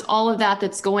 sports, all of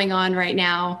that's going on right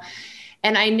now.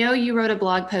 And I know you wrote a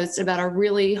blog post about a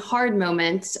really hard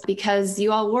moment because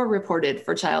you all were reported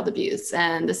for child abuse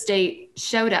and the state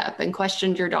showed up and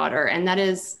questioned your daughter. And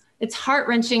it's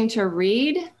heart-wrenching to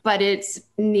read, but it's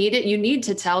needed. You need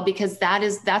to tell because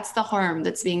that's the harm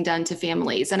that's being done to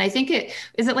families. And I think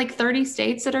is it like 30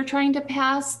 states that are trying to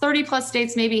pass, 30 plus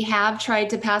states maybe have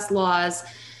tried to pass laws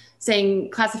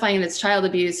classifying it as child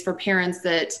abuse for parents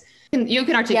that you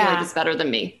can articulate this better than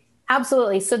me.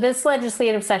 Absolutely. So this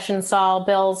legislative session saw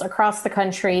bills across the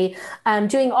country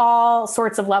doing all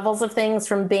sorts of levels of things,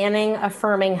 from banning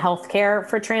affirming healthcare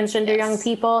for transgender young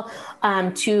people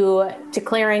to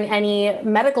declaring any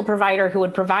medical provider who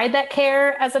would provide that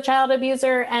care as a child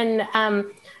abuser and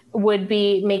would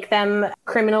make them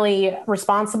criminally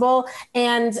responsible,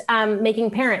 and making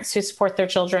parents who support their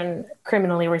children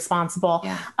criminally responsible,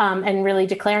 and really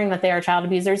declaring that they are child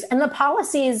abusers. And the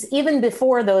policies, even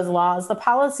before those laws, the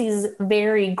policies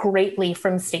vary greatly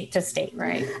from state to state.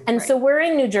 Right. And so we're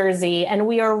in New Jersey, and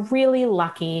we are really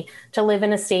lucky to live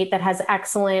in a state that has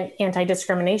excellent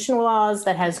anti-discrimination laws,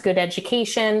 that has good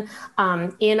education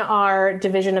in our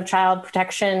Division of Child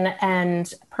Protection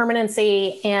and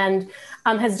Permanency, and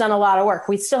has done a lot of work.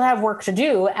 We still have work to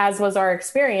do, as was our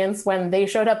experience when they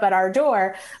showed up at our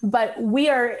door, but we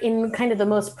are in kind of the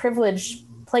most privileged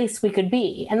place we could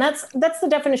be. And that's the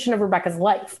definition of Rebecca's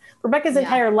life. Rebecca's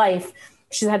entire life,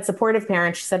 she's had supportive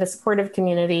parents, she's had a supportive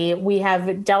community. We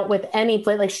have dealt with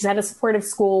she's had a supportive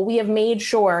school. We have made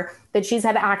sure that she's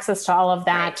had access to all of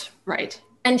that. Right.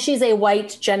 And she's a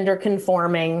white, gender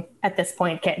conforming, at this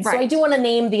point, kid. So I do want to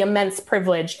name the immense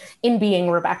privilege in being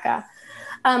Rebecca.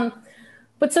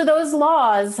 But so those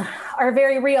laws are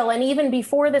very real. And even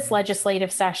before this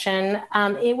legislative session,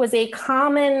 it was a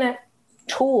common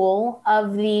tool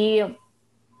of the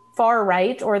far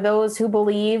right, or those who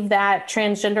believe that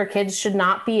transgender kids should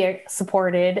not be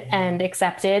supported and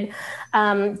accepted,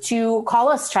 to call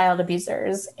us child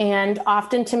abusers and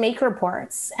often to make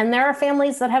reports. And there are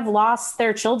families that have lost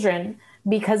their children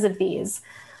because of these.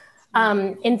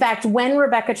 In fact, when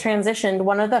Rebecca transitioned,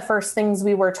 one of the first things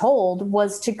we were told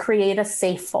was to create a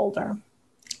safe folder.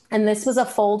 And this was a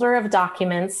folder of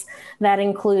documents that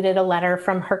included a letter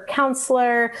from her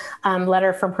counselor,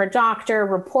 letter from her doctor,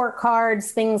 report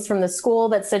cards, things from the school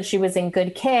that said she was in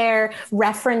good care,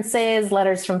 references,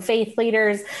 letters from faith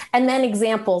leaders, and then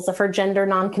examples of her gender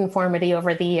nonconformity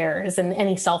over the years and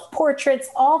any self-portraits,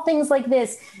 all things like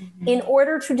this, in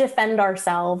order to defend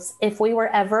ourselves if we were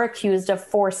ever accused of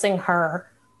forcing her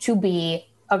to be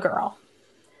a girl.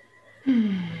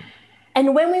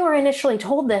 And when we were initially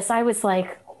told this, I was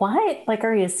like, what? Like,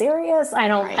 are you serious? I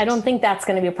don't think that's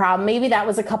going to be a problem. Maybe that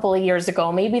was a couple of years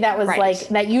ago. Maybe that was like,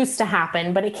 that used to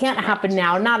happen, but it can't happen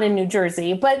now, not in New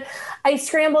Jersey. But I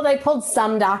scrambled, I pulled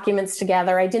some documents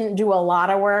together. I didn't do a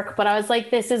lot of work, but I was like,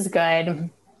 this is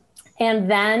good. And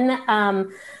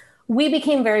then, we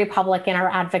became very public in our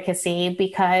advocacy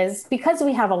because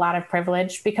we have a lot of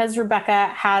privilege, because Rebecca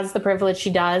has the privilege she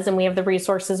does, and we have the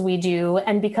resources we do.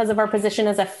 And because of our position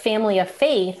as a family of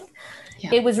faith,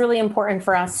 it was really important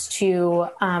for us to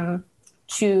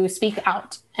speak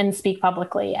out and speak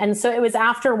publicly. And so it was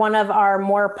after one of our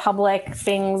more public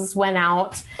things went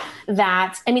out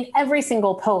that, I mean, every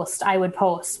single post I would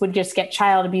post would just get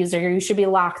child abuser, you should be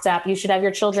locked up, you should have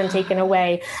your children taken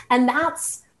away. And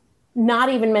that's not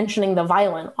even mentioning the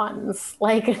violent ones,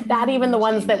 like not even the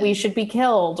ones that we should be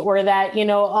killed, or that, you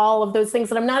know, all of those things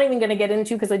that I'm not even going to get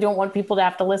into because I don't want people to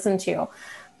have to listen to.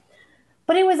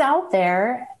 But it was out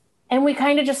there, and we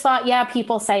kind of just thought, yeah,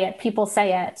 people say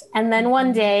it. And then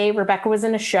one day Rebecca was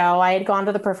in a show. I had gone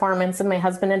to the performance and my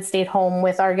husband had stayed home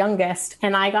with our youngest,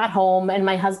 and I got home and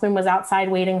my husband was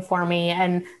outside waiting for me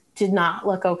and did not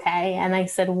look okay. And I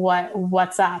said,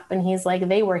 what's up? And he's like,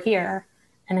 they were here.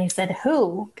 And I said,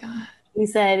 who? God. He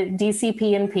said,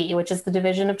 DCP&P, which is the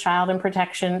Division of Child and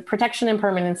Protection and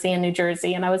Permanency in New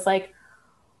Jersey. And I was like,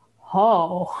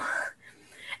 oh.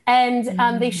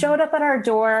 And they showed up at our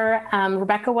door.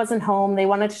 Rebecca wasn't home. They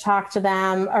wanted to talk to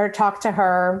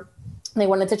her. They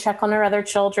wanted to check on her other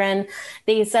children.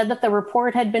 They said that the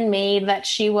report had been made that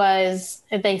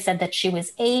they said that she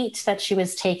was 8, that she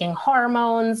was taking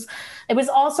hormones. It was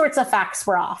all sorts of facts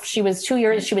were off. She was 2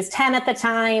 years, she was 10 at the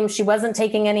time. She wasn't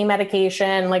taking any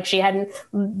medication. Like, she hadn't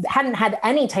had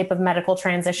any type of medical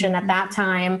transition at that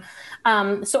time.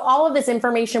 So all of this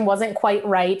information wasn't quite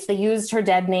right. They used her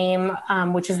dead name,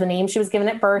 which is the name she was given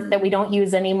at birth that we don't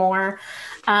use anymore.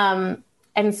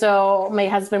 And so my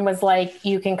husband was like,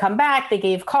 you can come back. They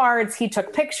gave cards. He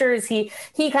took pictures. He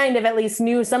kind of at least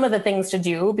knew some of the things to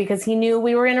do, because he knew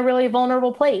we were in a really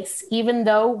vulnerable place, even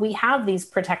though we have these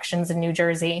protections in New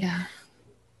Jersey. Yeah.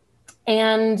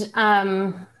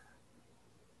 And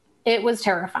it was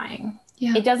terrifying.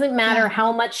 Yeah. It doesn't matter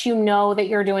how much you know that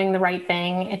you're doing the right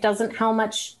thing. It doesn't how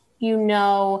much you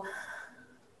know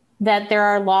that there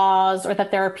are laws, or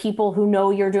that there are people who know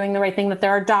you're doing the right thing, that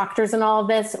there are doctors and all of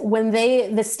this. When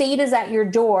the state is at your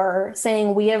door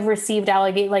saying, we have received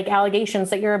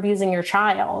allegations that you're abusing your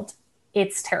child,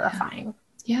 it's terrifying.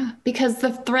 Yeah, because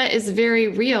the threat is very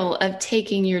real of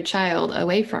taking your child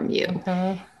away from you.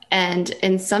 Mm-hmm. And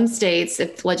in some states,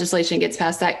 if legislation gets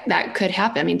passed, that could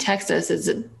happen. I mean, Texas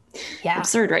is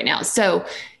absurd right now. So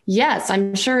yes,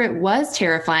 I'm sure it was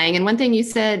terrifying. And one thing you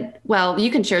said, well,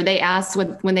 you can share, they asked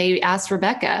when they asked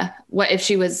Rebecca what if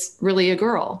she was really a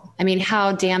girl. I mean,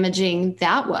 how damaging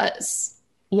that was.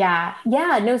 Yeah.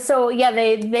 No. So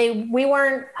we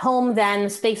weren't home then.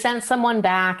 So they sent someone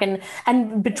back,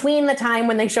 and between the time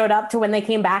when they showed up to when they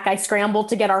came back, I scrambled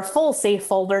to get our full safe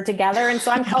folder together. And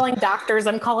so I'm calling doctors,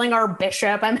 I'm calling our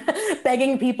bishop, I'm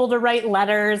begging people to write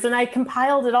letters, and I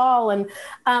compiled it all. And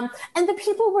the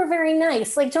people were very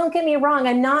nice. Like, don't get me wrong.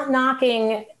 I'm not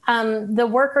knocking the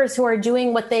workers who are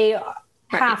doing what they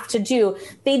have to do.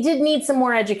 They did need some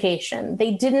more education.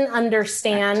 They didn't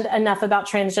understand enough about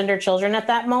transgender children at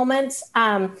that moment.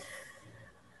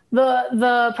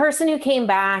 The person who came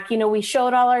back, we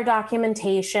showed all our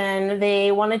documentation.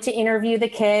 They wanted to interview the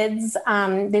kids.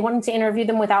 They wanted to interview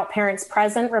them without parents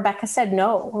present. Rebecca said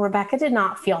no. Rebecca did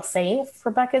not feel safe.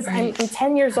 Rebecca's, I'm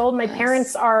 10 years old. My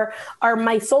parents are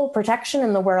my sole protection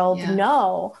in the world. Yeah.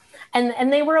 No.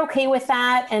 And they were okay with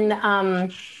that.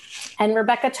 And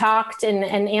Rebecca talked and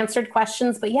answered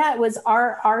questions, but it was,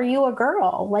 are you a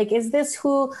girl? Like, is this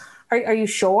who, are you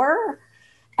sure?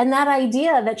 And that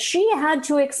idea that she had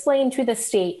to explain to the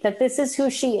state that this is who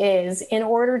she is in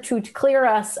order to clear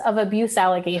us of abuse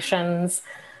allegations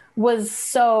was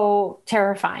so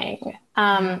terrifying.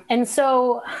 And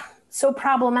so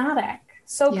problematic,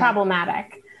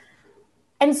 problematic.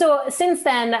 And so since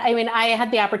then, I mean, I had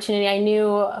the opportunity, I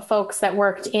knew folks that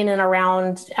worked in and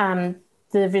around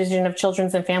the Division of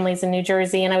Children's and Families in New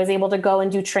Jersey. And I was able to go and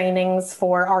do trainings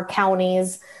for our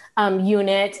county's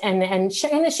unit and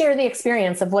share the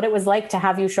experience of what it was like to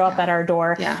have you show up at our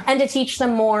door and to teach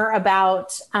them more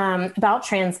about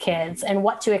trans kids and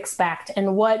what to expect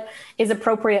and what is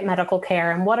appropriate medical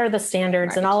care and what are the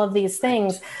standards and all of these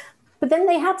things. But then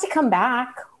they had to come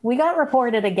back we got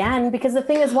reported again, because the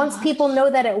thing is, once people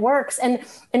know that it works, and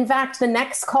in fact, the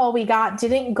next call we got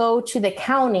didn't go to the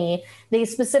county. They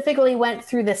specifically went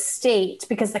through the state,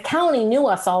 because the county knew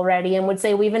us already and would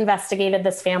say, we've investigated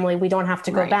this family, we don't have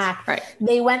to go back. Right.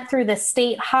 They went through the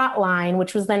state hotline,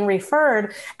 which was then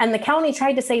referred, and the county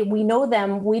tried to say, we know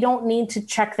them, we don't need to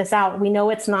check this out, we know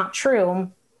it's not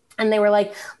true. And they were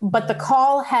like, but the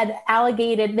call had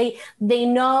allegated, they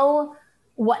know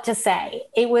what to say.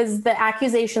 It was, the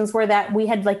accusations were that we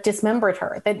had like dismembered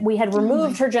her, that we had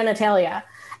removed her genitalia.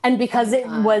 And because it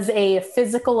was a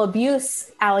physical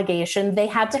abuse allegation, they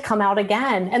had to come out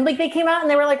again. And like, they came out and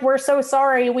they were like, we're so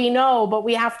sorry, we know, but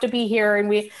we have to be here and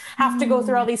we have to go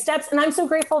through all these steps. And I'm so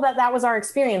grateful that that was our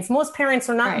experience. Most parents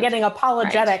are not getting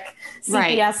apologetic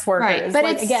CPS workers. Right. But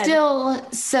like, it's still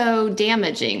so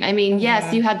damaging. I mean,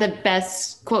 yes, you had the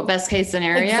best, quote, best case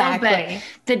scenario, but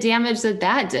the damage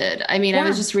that did. I mean, I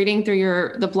was just reading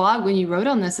through the blog when you wrote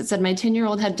on this. It said my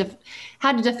 10-year-old had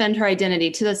to defend her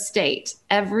identity to the state.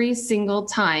 Every single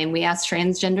time we asked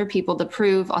transgender people to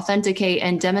prove, authenticate,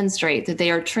 and demonstrate that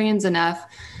they are trans enough,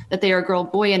 that they are girl,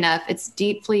 boy enough, it's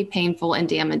deeply painful and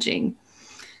damaging.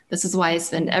 This is what I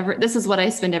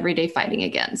spend every day fighting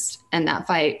against. And that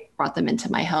fight brought them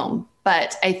into my home.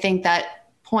 But I think that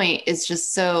point is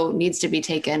just needs to be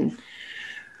taken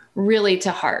really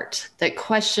to heart, that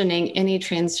questioning any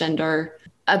transgender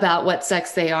about what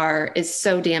sex they are is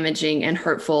so damaging and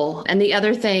hurtful. And the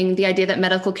other thing, the idea that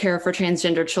medical care for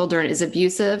transgender children is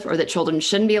abusive, or that children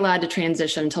shouldn't be allowed to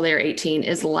transition until they are 18,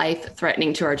 is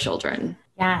life-threatening to our children.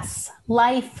 Yes,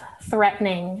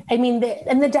 life-threatening. I mean,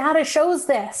 the data shows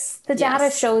this. The data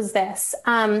shows this.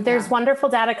 There's wonderful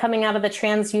data coming out of the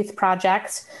Trans Youth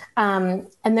Project, and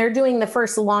they're doing the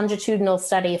first longitudinal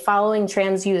study following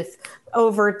trans youth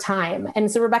over time.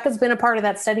 And so Rebecca's been a part of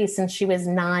that study since she was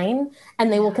 9,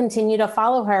 and they will continue to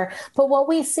follow her. But what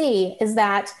we see is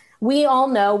that we all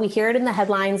know, we hear it in the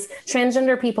headlines,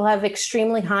 transgender people have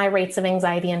extremely high rates of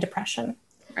anxiety and depression.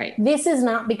 Right. This is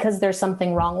not because there's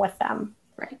something wrong with them.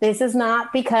 Right. This is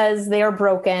not because they are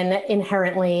broken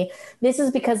inherently. This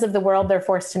is because of the world they're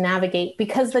forced to navigate,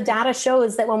 because the data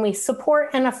shows that when we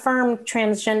support and affirm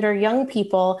transgender young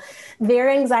people, their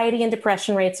anxiety and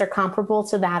depression rates are comparable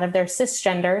to that of their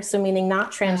cisgender, so meaning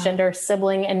not transgender,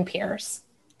 sibling and peers.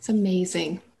 It's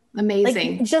amazing.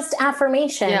 Amazing. Like, just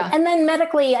affirmation. Yeah. And then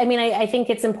medically, I mean, I think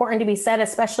it's important to be said,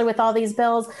 especially with all these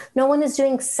bills, no one is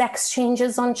doing sex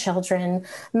changes on children.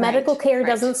 Medical care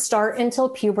doesn't start until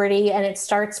puberty, and it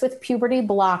starts with puberty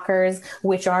blockers,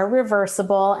 which are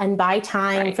reversible and buy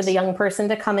time for the young person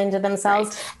to come into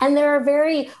themselves. And there are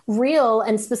very real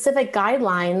and specific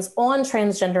guidelines on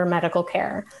transgender medical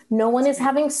care. No one is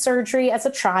having surgery as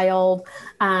a child.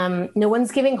 No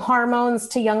one's giving hormones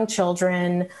to young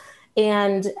children.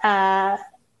 And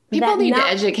people need to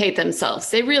educate themselves.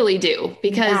 They really do.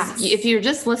 Because if you're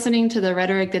just listening to the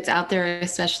rhetoric that's out there,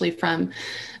 especially from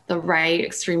the right,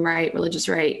 extreme right, religious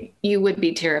right, you would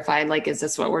be terrified. Like, is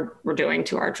this what we're doing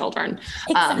to our children?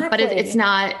 Exactly. But it's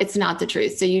not the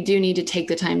truth. So you do need to take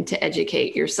the time to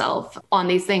educate yourself on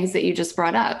these things that you just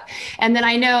brought up. And then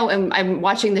I know, and I'm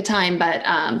watching the time, but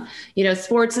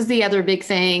sports is the other big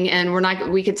thing, and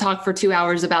we could talk for 2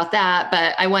 hours about that.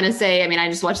 But I want to say, I mean, I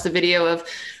just watched the video of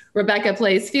Rebecca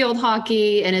plays field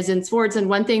hockey and is in sports. And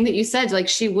one thing that you said, like,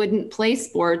 she wouldn't play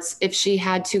sports if she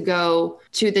had to go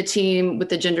to the team with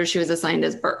the gender she was assigned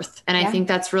as birth. And I think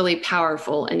that's really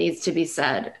powerful and needs to be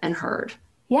said and heard.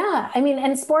 Yeah. I mean,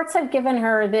 and sports have given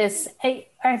her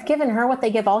I've given her what they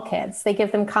give all kids. They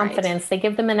give them confidence. They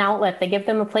give them an outlet. They give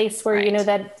them a place where,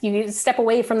 that you step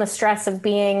away from the stress of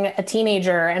being a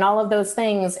teenager and all of those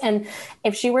things. And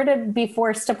if she were to be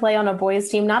forced to play on a boys'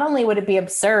 team, not only would it be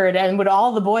absurd and would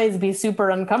all the boys be super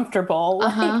uncomfortable,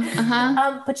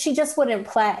 but she just wouldn't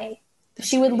play.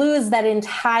 She would lose that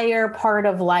entire part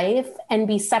of life and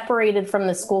be separated from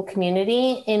the school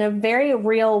community in a very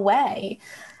real way.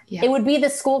 Yeah. It would be the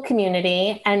school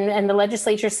community and the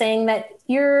legislature saying that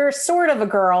you're sort of a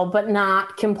girl, but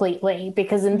not completely,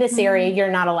 because in this area,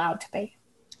 you're not allowed to be.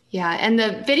 Yeah. And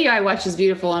the video I watched is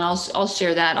beautiful, and I'll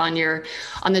share that on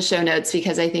the show notes,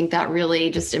 because I think that really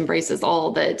just embraces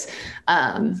all that,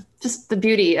 just the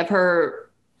beauty of her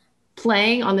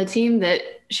playing on the team that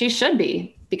she should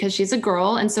be, because she's a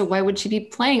girl. And so why would she be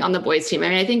playing on the boys' team? I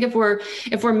mean, I think if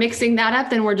we're mixing that up,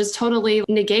 then we're just totally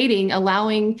negating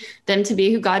allowing them to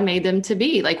be who God made them to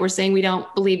be. Like, we're saying, we don't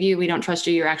believe you, we don't trust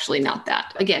you, you're actually not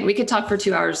that. Again, we could talk for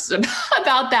 2 hours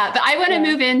about that, but I want to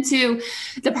move into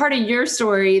the part of your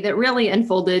story that really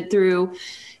unfolded through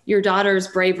your daughter's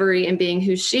bravery in being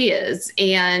who she is.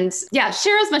 And yeah,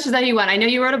 share as much as that you want. I know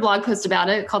you wrote a blog post about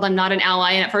it called I'm Not an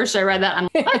Ally. And at first I read that, I'm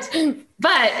like, what?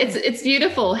 But it's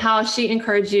beautiful how she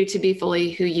encouraged you to be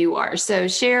fully who you are. So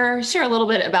share a little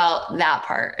bit about that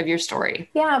part of your story.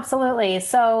 Yeah, absolutely.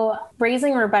 So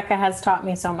raising Rebecca has taught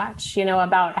me so much,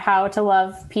 about how to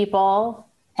love people,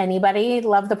 anybody,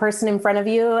 love the person in front of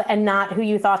you and not who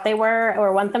you thought they were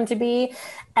or want them to be,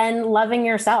 and loving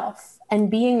yourself and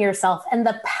being yourself and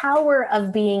the power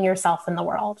of being yourself in the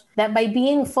world. That by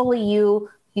being fully you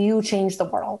change the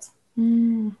world.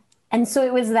 Mm. And so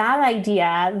it was that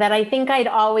idea that I think I'd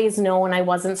always known I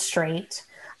wasn't straight.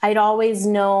 I'd always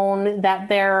known that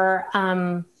there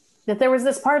was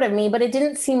this part of me, but it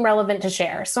didn't seem relevant to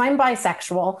share. So I'm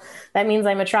bisexual. That means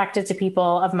I'm attracted to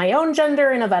people of my own gender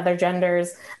and of other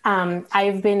genders.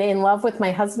 I've been in love with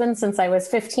my husband since I was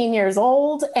 15 years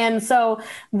old. And so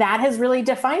that has really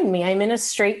defined me. I'm in a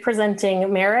straight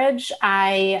presenting marriage.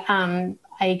 I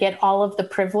get all of the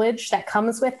privilege that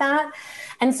comes with that.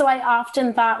 And so I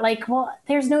often thought well,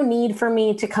 there's no need for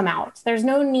me to come out. There's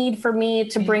no need for me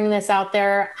to bring this out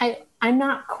there. I'm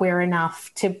not queer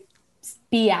enough to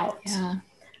be out. Yeah.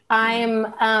 I'm,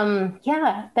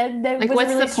 that was what's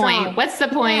really the strong. point? What's the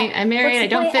point? I'm married. I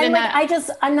don't fit in that.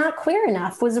 I'm not queer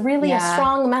enough was really a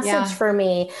strong message for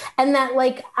me. And that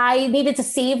I needed to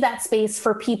save that space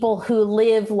for people who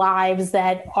live lives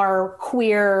that are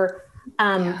queer,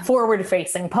 forward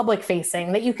facing, public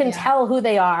facing, that you can tell who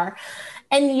they are.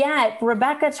 And yet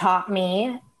Rebecca taught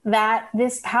me that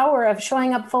this power of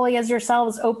showing up fully as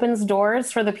yourselves opens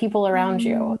doors for the people around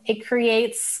you. It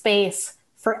creates space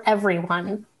for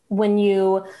everyone when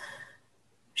you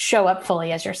show up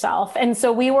fully as yourself. And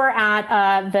so we were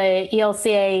at the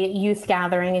ELCA youth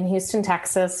gathering in Houston,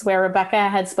 Texas, where Rebecca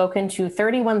had spoken to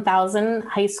 31,000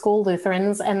 high school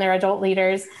Lutherans and their adult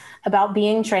leaders about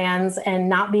being trans and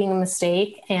not being a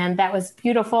mistake. And that was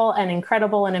beautiful and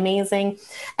incredible and amazing.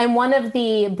 And one of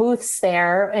the booths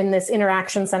there in this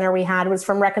interaction center we had was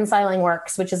from Reconciling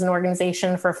Works, which is an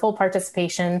organization for full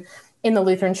participation in the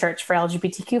Lutheran Church for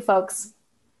LGBTQ folks.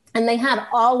 And they had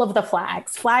all of the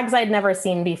flags I'd never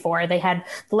seen before. They had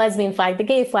the lesbian flag, the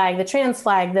gay flag, the trans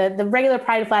flag, the regular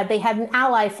pride flag. They had an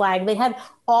ally flag. They had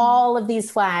all of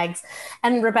these flags.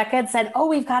 And Rebecca had said,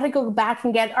 we've got to go back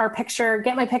and get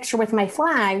my picture with my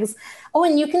flags. Oh,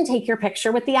 and you can take your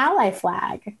picture with the ally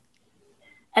flag.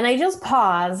 And I just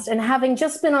paused, and having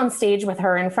just been on stage with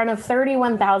her in front of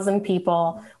 31,000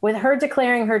 people, with her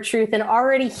declaring her truth and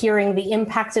already hearing the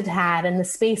impact it had and the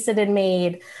space it had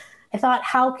made, I thought,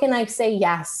 how can I say,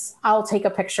 yes, I'll take a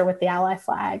picture with the ally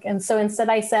flag? And so instead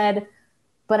I said,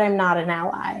 but I'm not an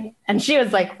ally. And she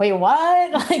was like, wait,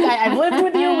 what? I've lived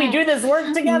with you. We do this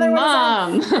work together.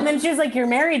 Mom. And then she was like, you're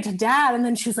married to dad. And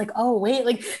then she was like, oh,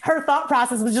 wait, her thought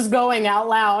process was just going out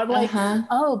loud.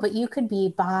 Oh, but you could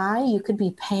be bi, you could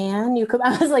be pan,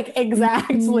 I was like,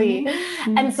 exactly.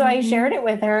 Mm-hmm. And so I shared it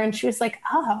with her and she was like,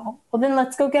 oh, well then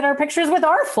let's go get our pictures with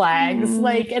our flags.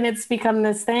 And it's become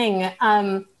this thing.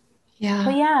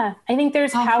 But I think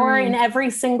there's power in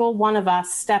every single one of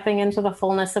us stepping into the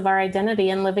fullness of our identity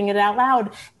and living it out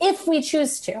loud if we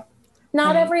choose to.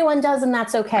 Not everyone does, and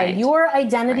that's okay. Right. Your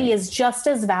identity is just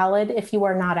as valid if you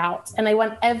are not out. And I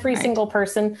want every single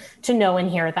person to know and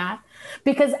hear that.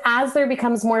 Because as there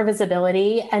becomes more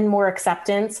visibility and more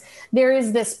acceptance, there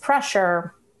is this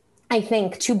pressure, I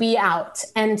think, to be out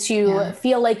and to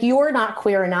feel like you're not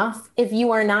queer enough if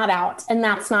you are not out. And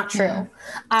that's not true. Yeah.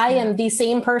 I am the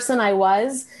same person I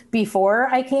was before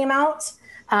I came out.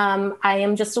 I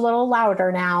am just a little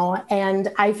louder now, and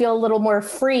I feel a little more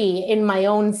free in my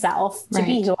own self to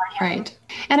be who I am. Right.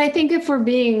 And I think if we're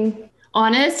being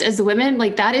honest as women,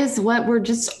 that is what we're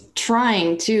just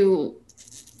trying to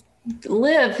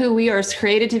live, who we are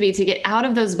created to be, to get out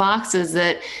of those boxes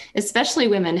that especially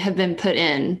women have been put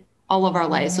in all of our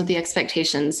lives with the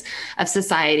expectations of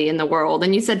society and the world.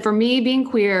 And you said, for me, being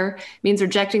queer means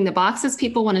rejecting the boxes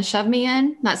people want to shove me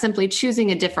in, not simply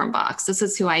choosing a different box. This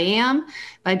is who I am.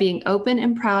 By being open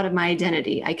and proud of my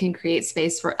identity, I can create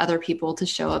space for other people to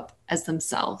show up as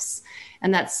themselves.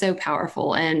 And that's so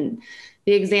powerful. And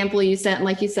the example you set,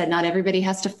 like you said, not everybody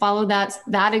has to follow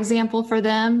that example for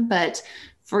them, but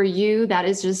for you, that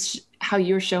is just how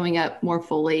you're showing up more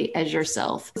fully as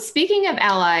yourself. Speaking of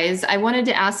allies, I wanted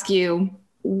to ask you,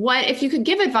 what, if you could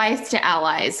give advice to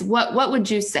allies, what would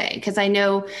you say? Because I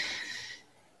know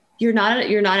you're not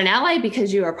an ally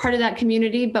because you are part of that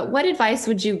community, but what advice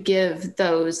would you give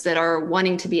those that are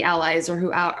wanting to be allies or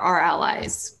who are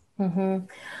allies? Mm-hmm.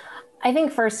 I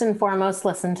think first and foremost,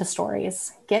 listen to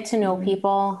stories, get to know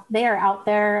people. They are out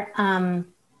there.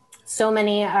 So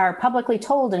many are publicly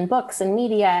told in books and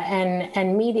media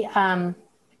and media, and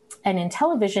in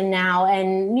television now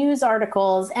and news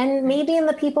articles and maybe in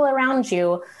the people around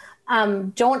you.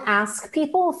 Don't ask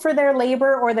people for their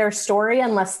labor or their story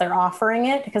unless they're offering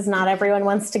it, because not everyone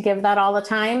wants to give that all the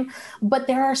time. But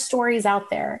there are stories out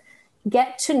there.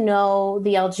 Get to know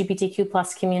the LGBTQ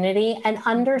plus community and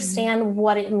understand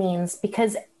what it means,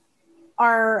 because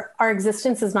our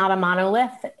existence is not a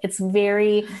monolith.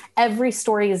 Every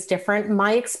story is different.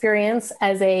 My experience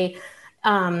as a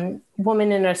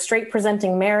woman in a straight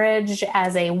presenting marriage,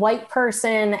 as a white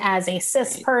person, as a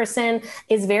cis person,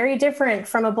 is very different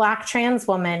from a Black trans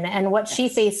woman and what she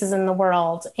faces in the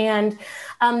world. And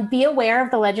be aware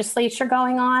of the legislature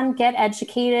going on, get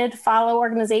educated, follow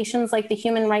organizations like the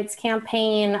Human Rights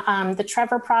Campaign. The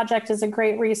Trevor Project is a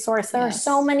great resource. There are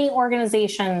so many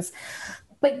organizations,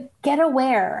 but get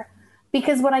aware.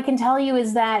 Because what I can tell you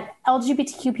is that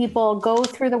LGBTQ people go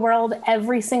through the world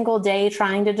every single day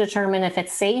trying to determine if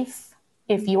it's safe,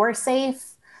 if you're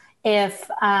safe, if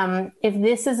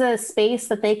this is a space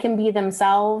that they can be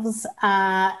themselves,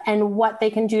 and what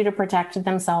they can do to protect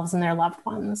themselves and their loved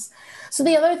ones. So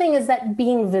the other thing is that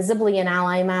being visibly an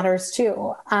ally matters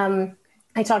too.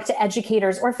 I talk to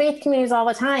educators or faith communities all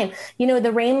the time. You know,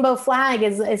 the rainbow flag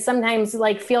is sometimes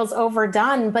like feels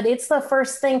overdone, but it's the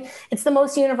first thing. It's the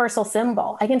most universal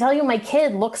symbol. I can tell you my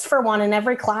kid looks for one in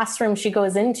every classroom she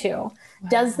goes into. Wow.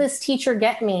 Does this teacher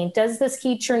get me? Does this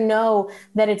teacher know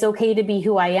that it's okay to be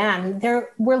who I am?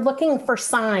 We're looking for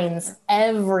signs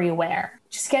everywhere.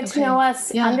 Just get to know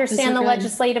us, understand the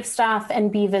legislative stuff,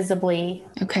 and be visibly.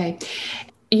 Okay.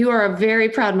 You are a very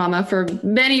proud mama for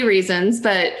many reasons,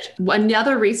 but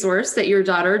another resource that your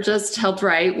daughter just helped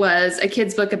write was a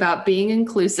kid's book about being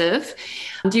inclusive.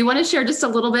 Do you want to share just a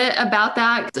little bit about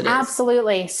that?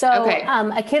 Absolutely. So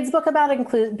a kid's book about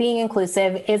being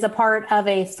inclusive is a part of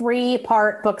a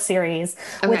 3-part book series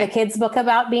with a kid's book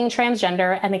about being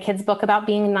transgender and a kid's book about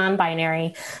being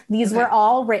non-binary. These were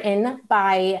all written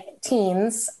by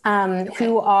teens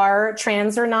who are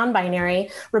trans or non-binary.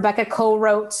 Rebecca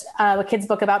co-wrote a kid's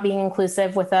book about being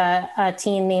inclusive with a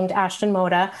teen named Ashton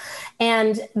Moda.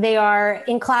 And they are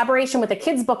in collaboration with a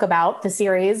kid's book about the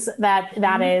series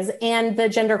that is, and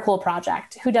the Gender Cool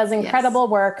Project, who does incredible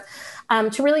work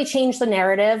to really change the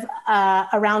narrative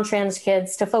around trans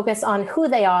kids to focus on who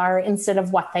they are instead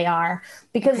of what they are.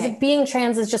 Because being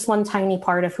trans is just one tiny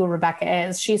part of who Rebecca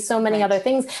is. She's so many other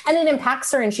things, and it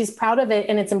impacts her and she's proud of it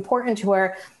and it's important to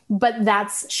her. But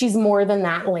she's more than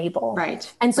that label. Right.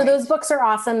 And so those books are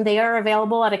awesome. They are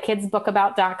available at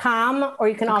akidsbookabout.com, or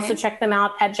you can also check them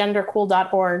out at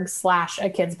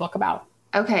gendercool.org/akidsbookabout.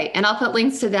 Okay. And I'll put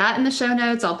links to that in the show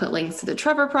notes. I'll put links to the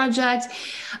Trevor Project,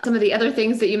 some of the other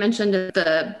things that you mentioned at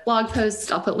the blog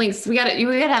post. I'll put links. We got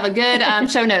to have a good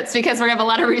show notes, because we're going to have a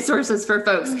lot of resources for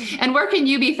folks. And where can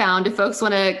you be found if folks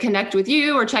want to connect with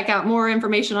you or check out more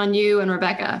information on you and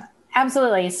Rebecca?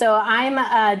 Absolutely. So I'm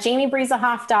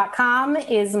JamieBriesehoff.com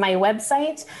is my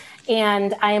website,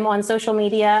 and I am on social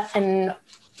media and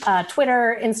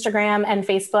Twitter, Instagram, and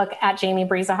Facebook at Jamie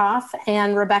Briesehoff.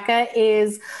 And Rebecca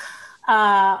is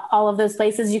all of those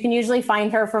places. You can usually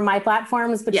find her from my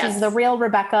platforms, but she's the real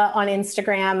Rebecca on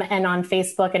Instagram and on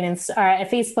Facebook and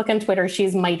Facebook and Twitter.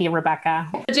 She's Mighty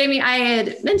Rebecca. Jamie, I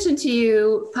had mentioned to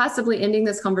you possibly ending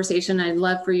this conversation. I'd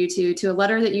love for you to a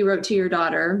letter that you wrote to your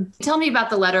daughter. Tell me about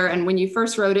the letter and when you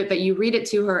first wrote it, but you read it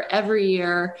to her every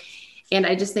year. And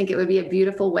I just think it would be a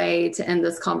beautiful way to end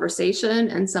this conversation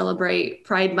and celebrate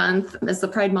Pride Month as the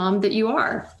Pride mom that you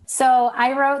are. So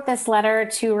I wrote this letter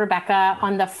to Rebecca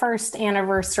on the first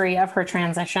anniversary of her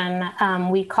transition.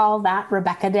 We call that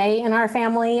Rebecca Day in our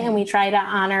family, and we try to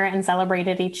honor and celebrate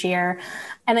it each year.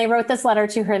 And I wrote this letter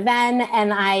to her then,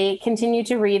 and I continue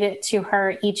to read it to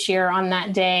her each year on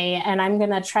that day. And I'm going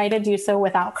to try to do so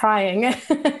without crying.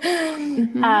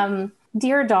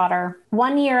 Dear daughter,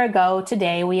 1 year ago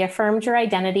today, we affirmed your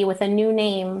identity with a new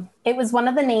name. It was one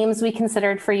of the names we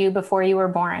considered for you before you were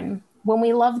born, when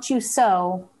we loved you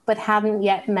so, but hadn't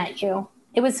yet met you.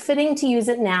 It was fitting to use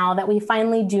it now that we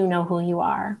finally do know who you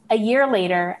are. A year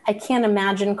later, I can't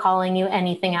imagine calling you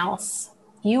anything else.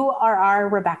 You are our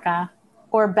Rebecca,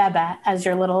 or Bebe, as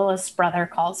your littlest brother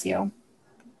calls you.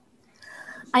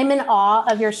 I'm in awe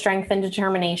of your strength and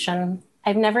determination.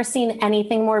 I've never seen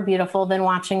anything more beautiful than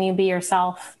watching you be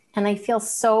yourself, and I feel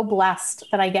so blessed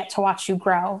that I get to watch you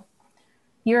grow.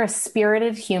 You're a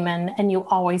spirited human, and you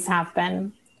always have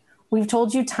been. We've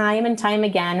told you time and time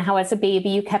again how as a baby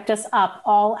you kept us up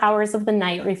all hours of the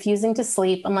night, refusing to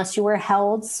sleep unless you were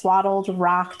held, swaddled,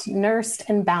 rocked, nursed,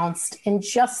 and bounced in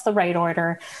just the right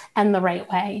order and the right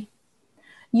way.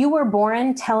 You were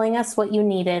born telling us what you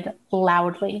needed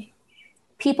loudly.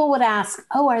 People would ask,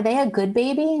 oh, are they a good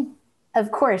baby?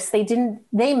 Of course, they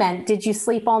meant, did you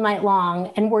sleep all night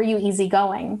long and were you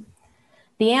easygoing?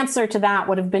 The answer to that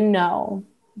would have been no.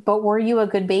 But were you a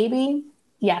good baby?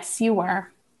 Yes, you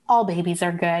were. All babies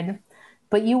are good.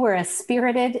 But you were a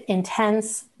spirited,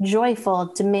 intense,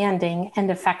 joyful, demanding, and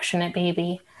affectionate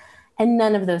baby. And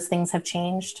none of those things have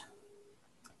changed.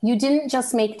 You didn't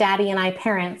just make Daddy and I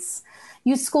parents.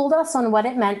 You schooled us on what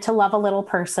it meant to love a little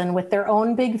person with their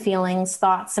own big feelings,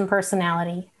 thoughts, and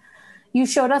personality. You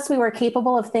showed us we were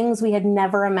capable of things we had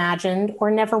never imagined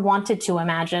or never wanted to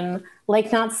imagine,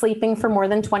 like not sleeping for more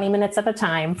than 20 minutes at a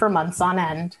time for months on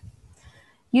end.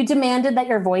 You demanded that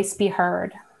your voice be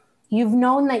heard. You've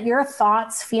known that your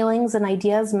thoughts, feelings, and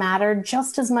ideas mattered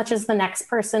just as much as the next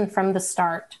person from the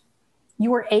start.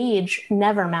 Your age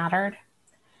never mattered.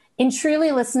 In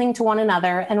truly listening to one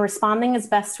another and responding as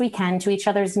best we can to each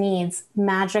other's needs,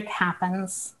 magic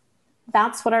happens.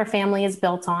 That's what our family is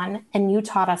built on, and you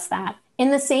taught us that.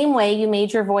 In the same way you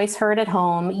made your voice heard at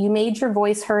home, you made your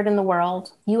voice heard in the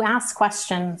world. You asked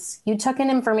questions, you took in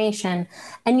information,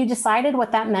 and you decided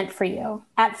what that meant for you.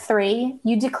 At 3,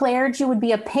 you declared you would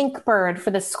be a pink bird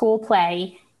for the school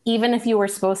play, even if you were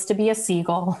supposed to be a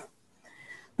seagull.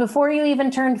 Before you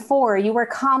even turned 4, you were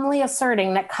calmly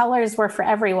asserting that colors were for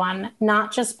everyone,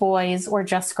 not just boys or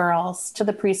just girls, to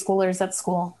the preschoolers at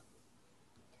school.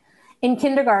 In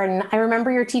kindergarten, I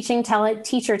remember your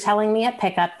teacher telling me at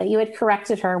pickup that you had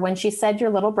corrected her when she said your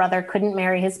little brother couldn't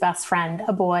marry his best friend,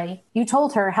 a boy. You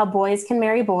told her how boys can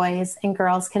marry boys and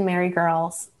girls can marry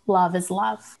girls. Love is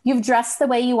love. You've dressed the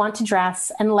way you want to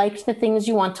dress and liked the things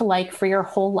you want to like for your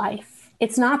whole life.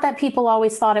 It's not that people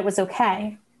always thought it was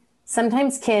okay.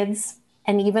 Sometimes kids,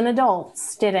 and even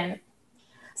adults, didn't.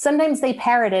 Sometimes they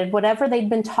parroted whatever they'd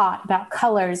been taught about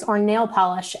colors or nail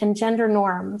polish and gender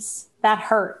norms. That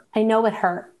hurt. I know it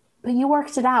hurt, but you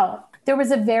worked it out. There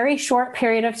was a very short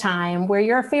period of time where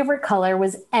your favorite color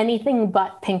was anything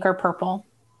but pink or purple,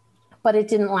 but it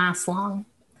didn't last long.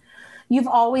 You've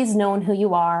always known who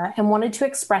you are and wanted to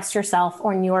express yourself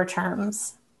on your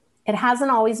terms. It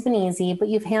hasn't always been easy, but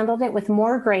you've handled it with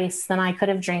more grace than I could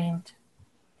have dreamed.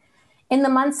 In the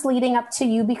months leading up to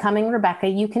you becoming Rebecca,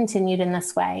 you continued in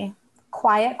this way.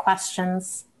 Quiet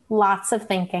questions, lots of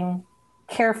thinking,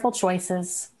 careful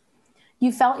choices.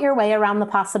 You felt your way around the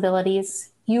possibilities.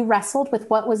 You wrestled with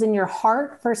what was in your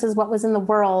heart versus what was in the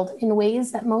world in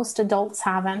ways that most adults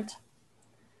haven't.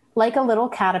 Like a little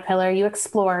caterpillar, you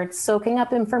explored, soaking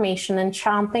up information and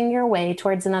chomping your way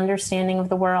towards an understanding of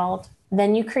the world.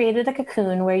 Then you created a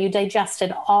cocoon where you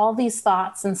digested all these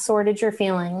thoughts and sorted your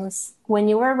feelings. When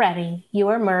you were ready,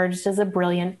 you emerged as a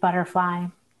brilliant butterfly.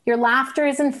 Your laughter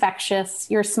is infectious.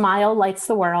 Your smile lights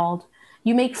the world.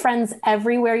 You make friends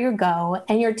everywhere you go,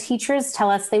 and your teachers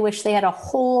tell us they wish they had a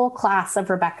whole class of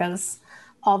Rebeccas,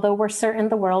 although we're certain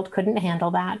the world couldn't handle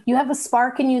that. You have a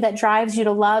spark in you that drives you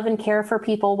to love and care for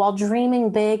people while dreaming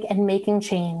big and making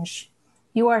change.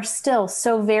 You are still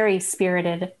so very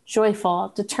spirited,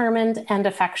 joyful, determined, and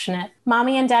affectionate.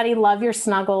 Mommy and Daddy love your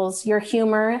snuggles, your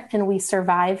humor, and we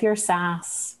survive your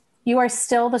sass. You are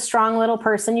still the strong little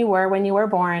person you were when you were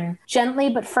born,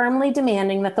 gently but firmly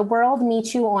demanding that the world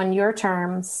meet you on your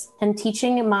terms and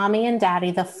teaching Mommy and Daddy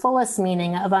the fullest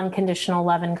meaning of unconditional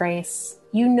love and grace.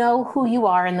 You know who you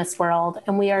are in this world,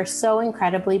 and we are so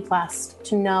incredibly blessed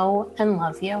to know and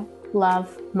love you.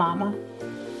 Love, Mama.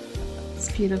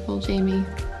 It's beautiful, Jamie.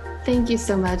 Thank you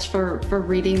so much for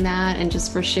reading that and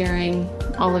just for sharing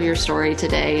all of your story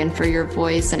today and for your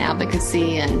voice and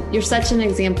advocacy. And you're such an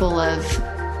example of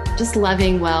just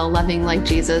loving well, loving like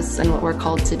Jesus and what we're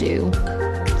called to do.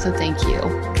 So thank you.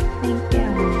 Thank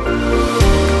you.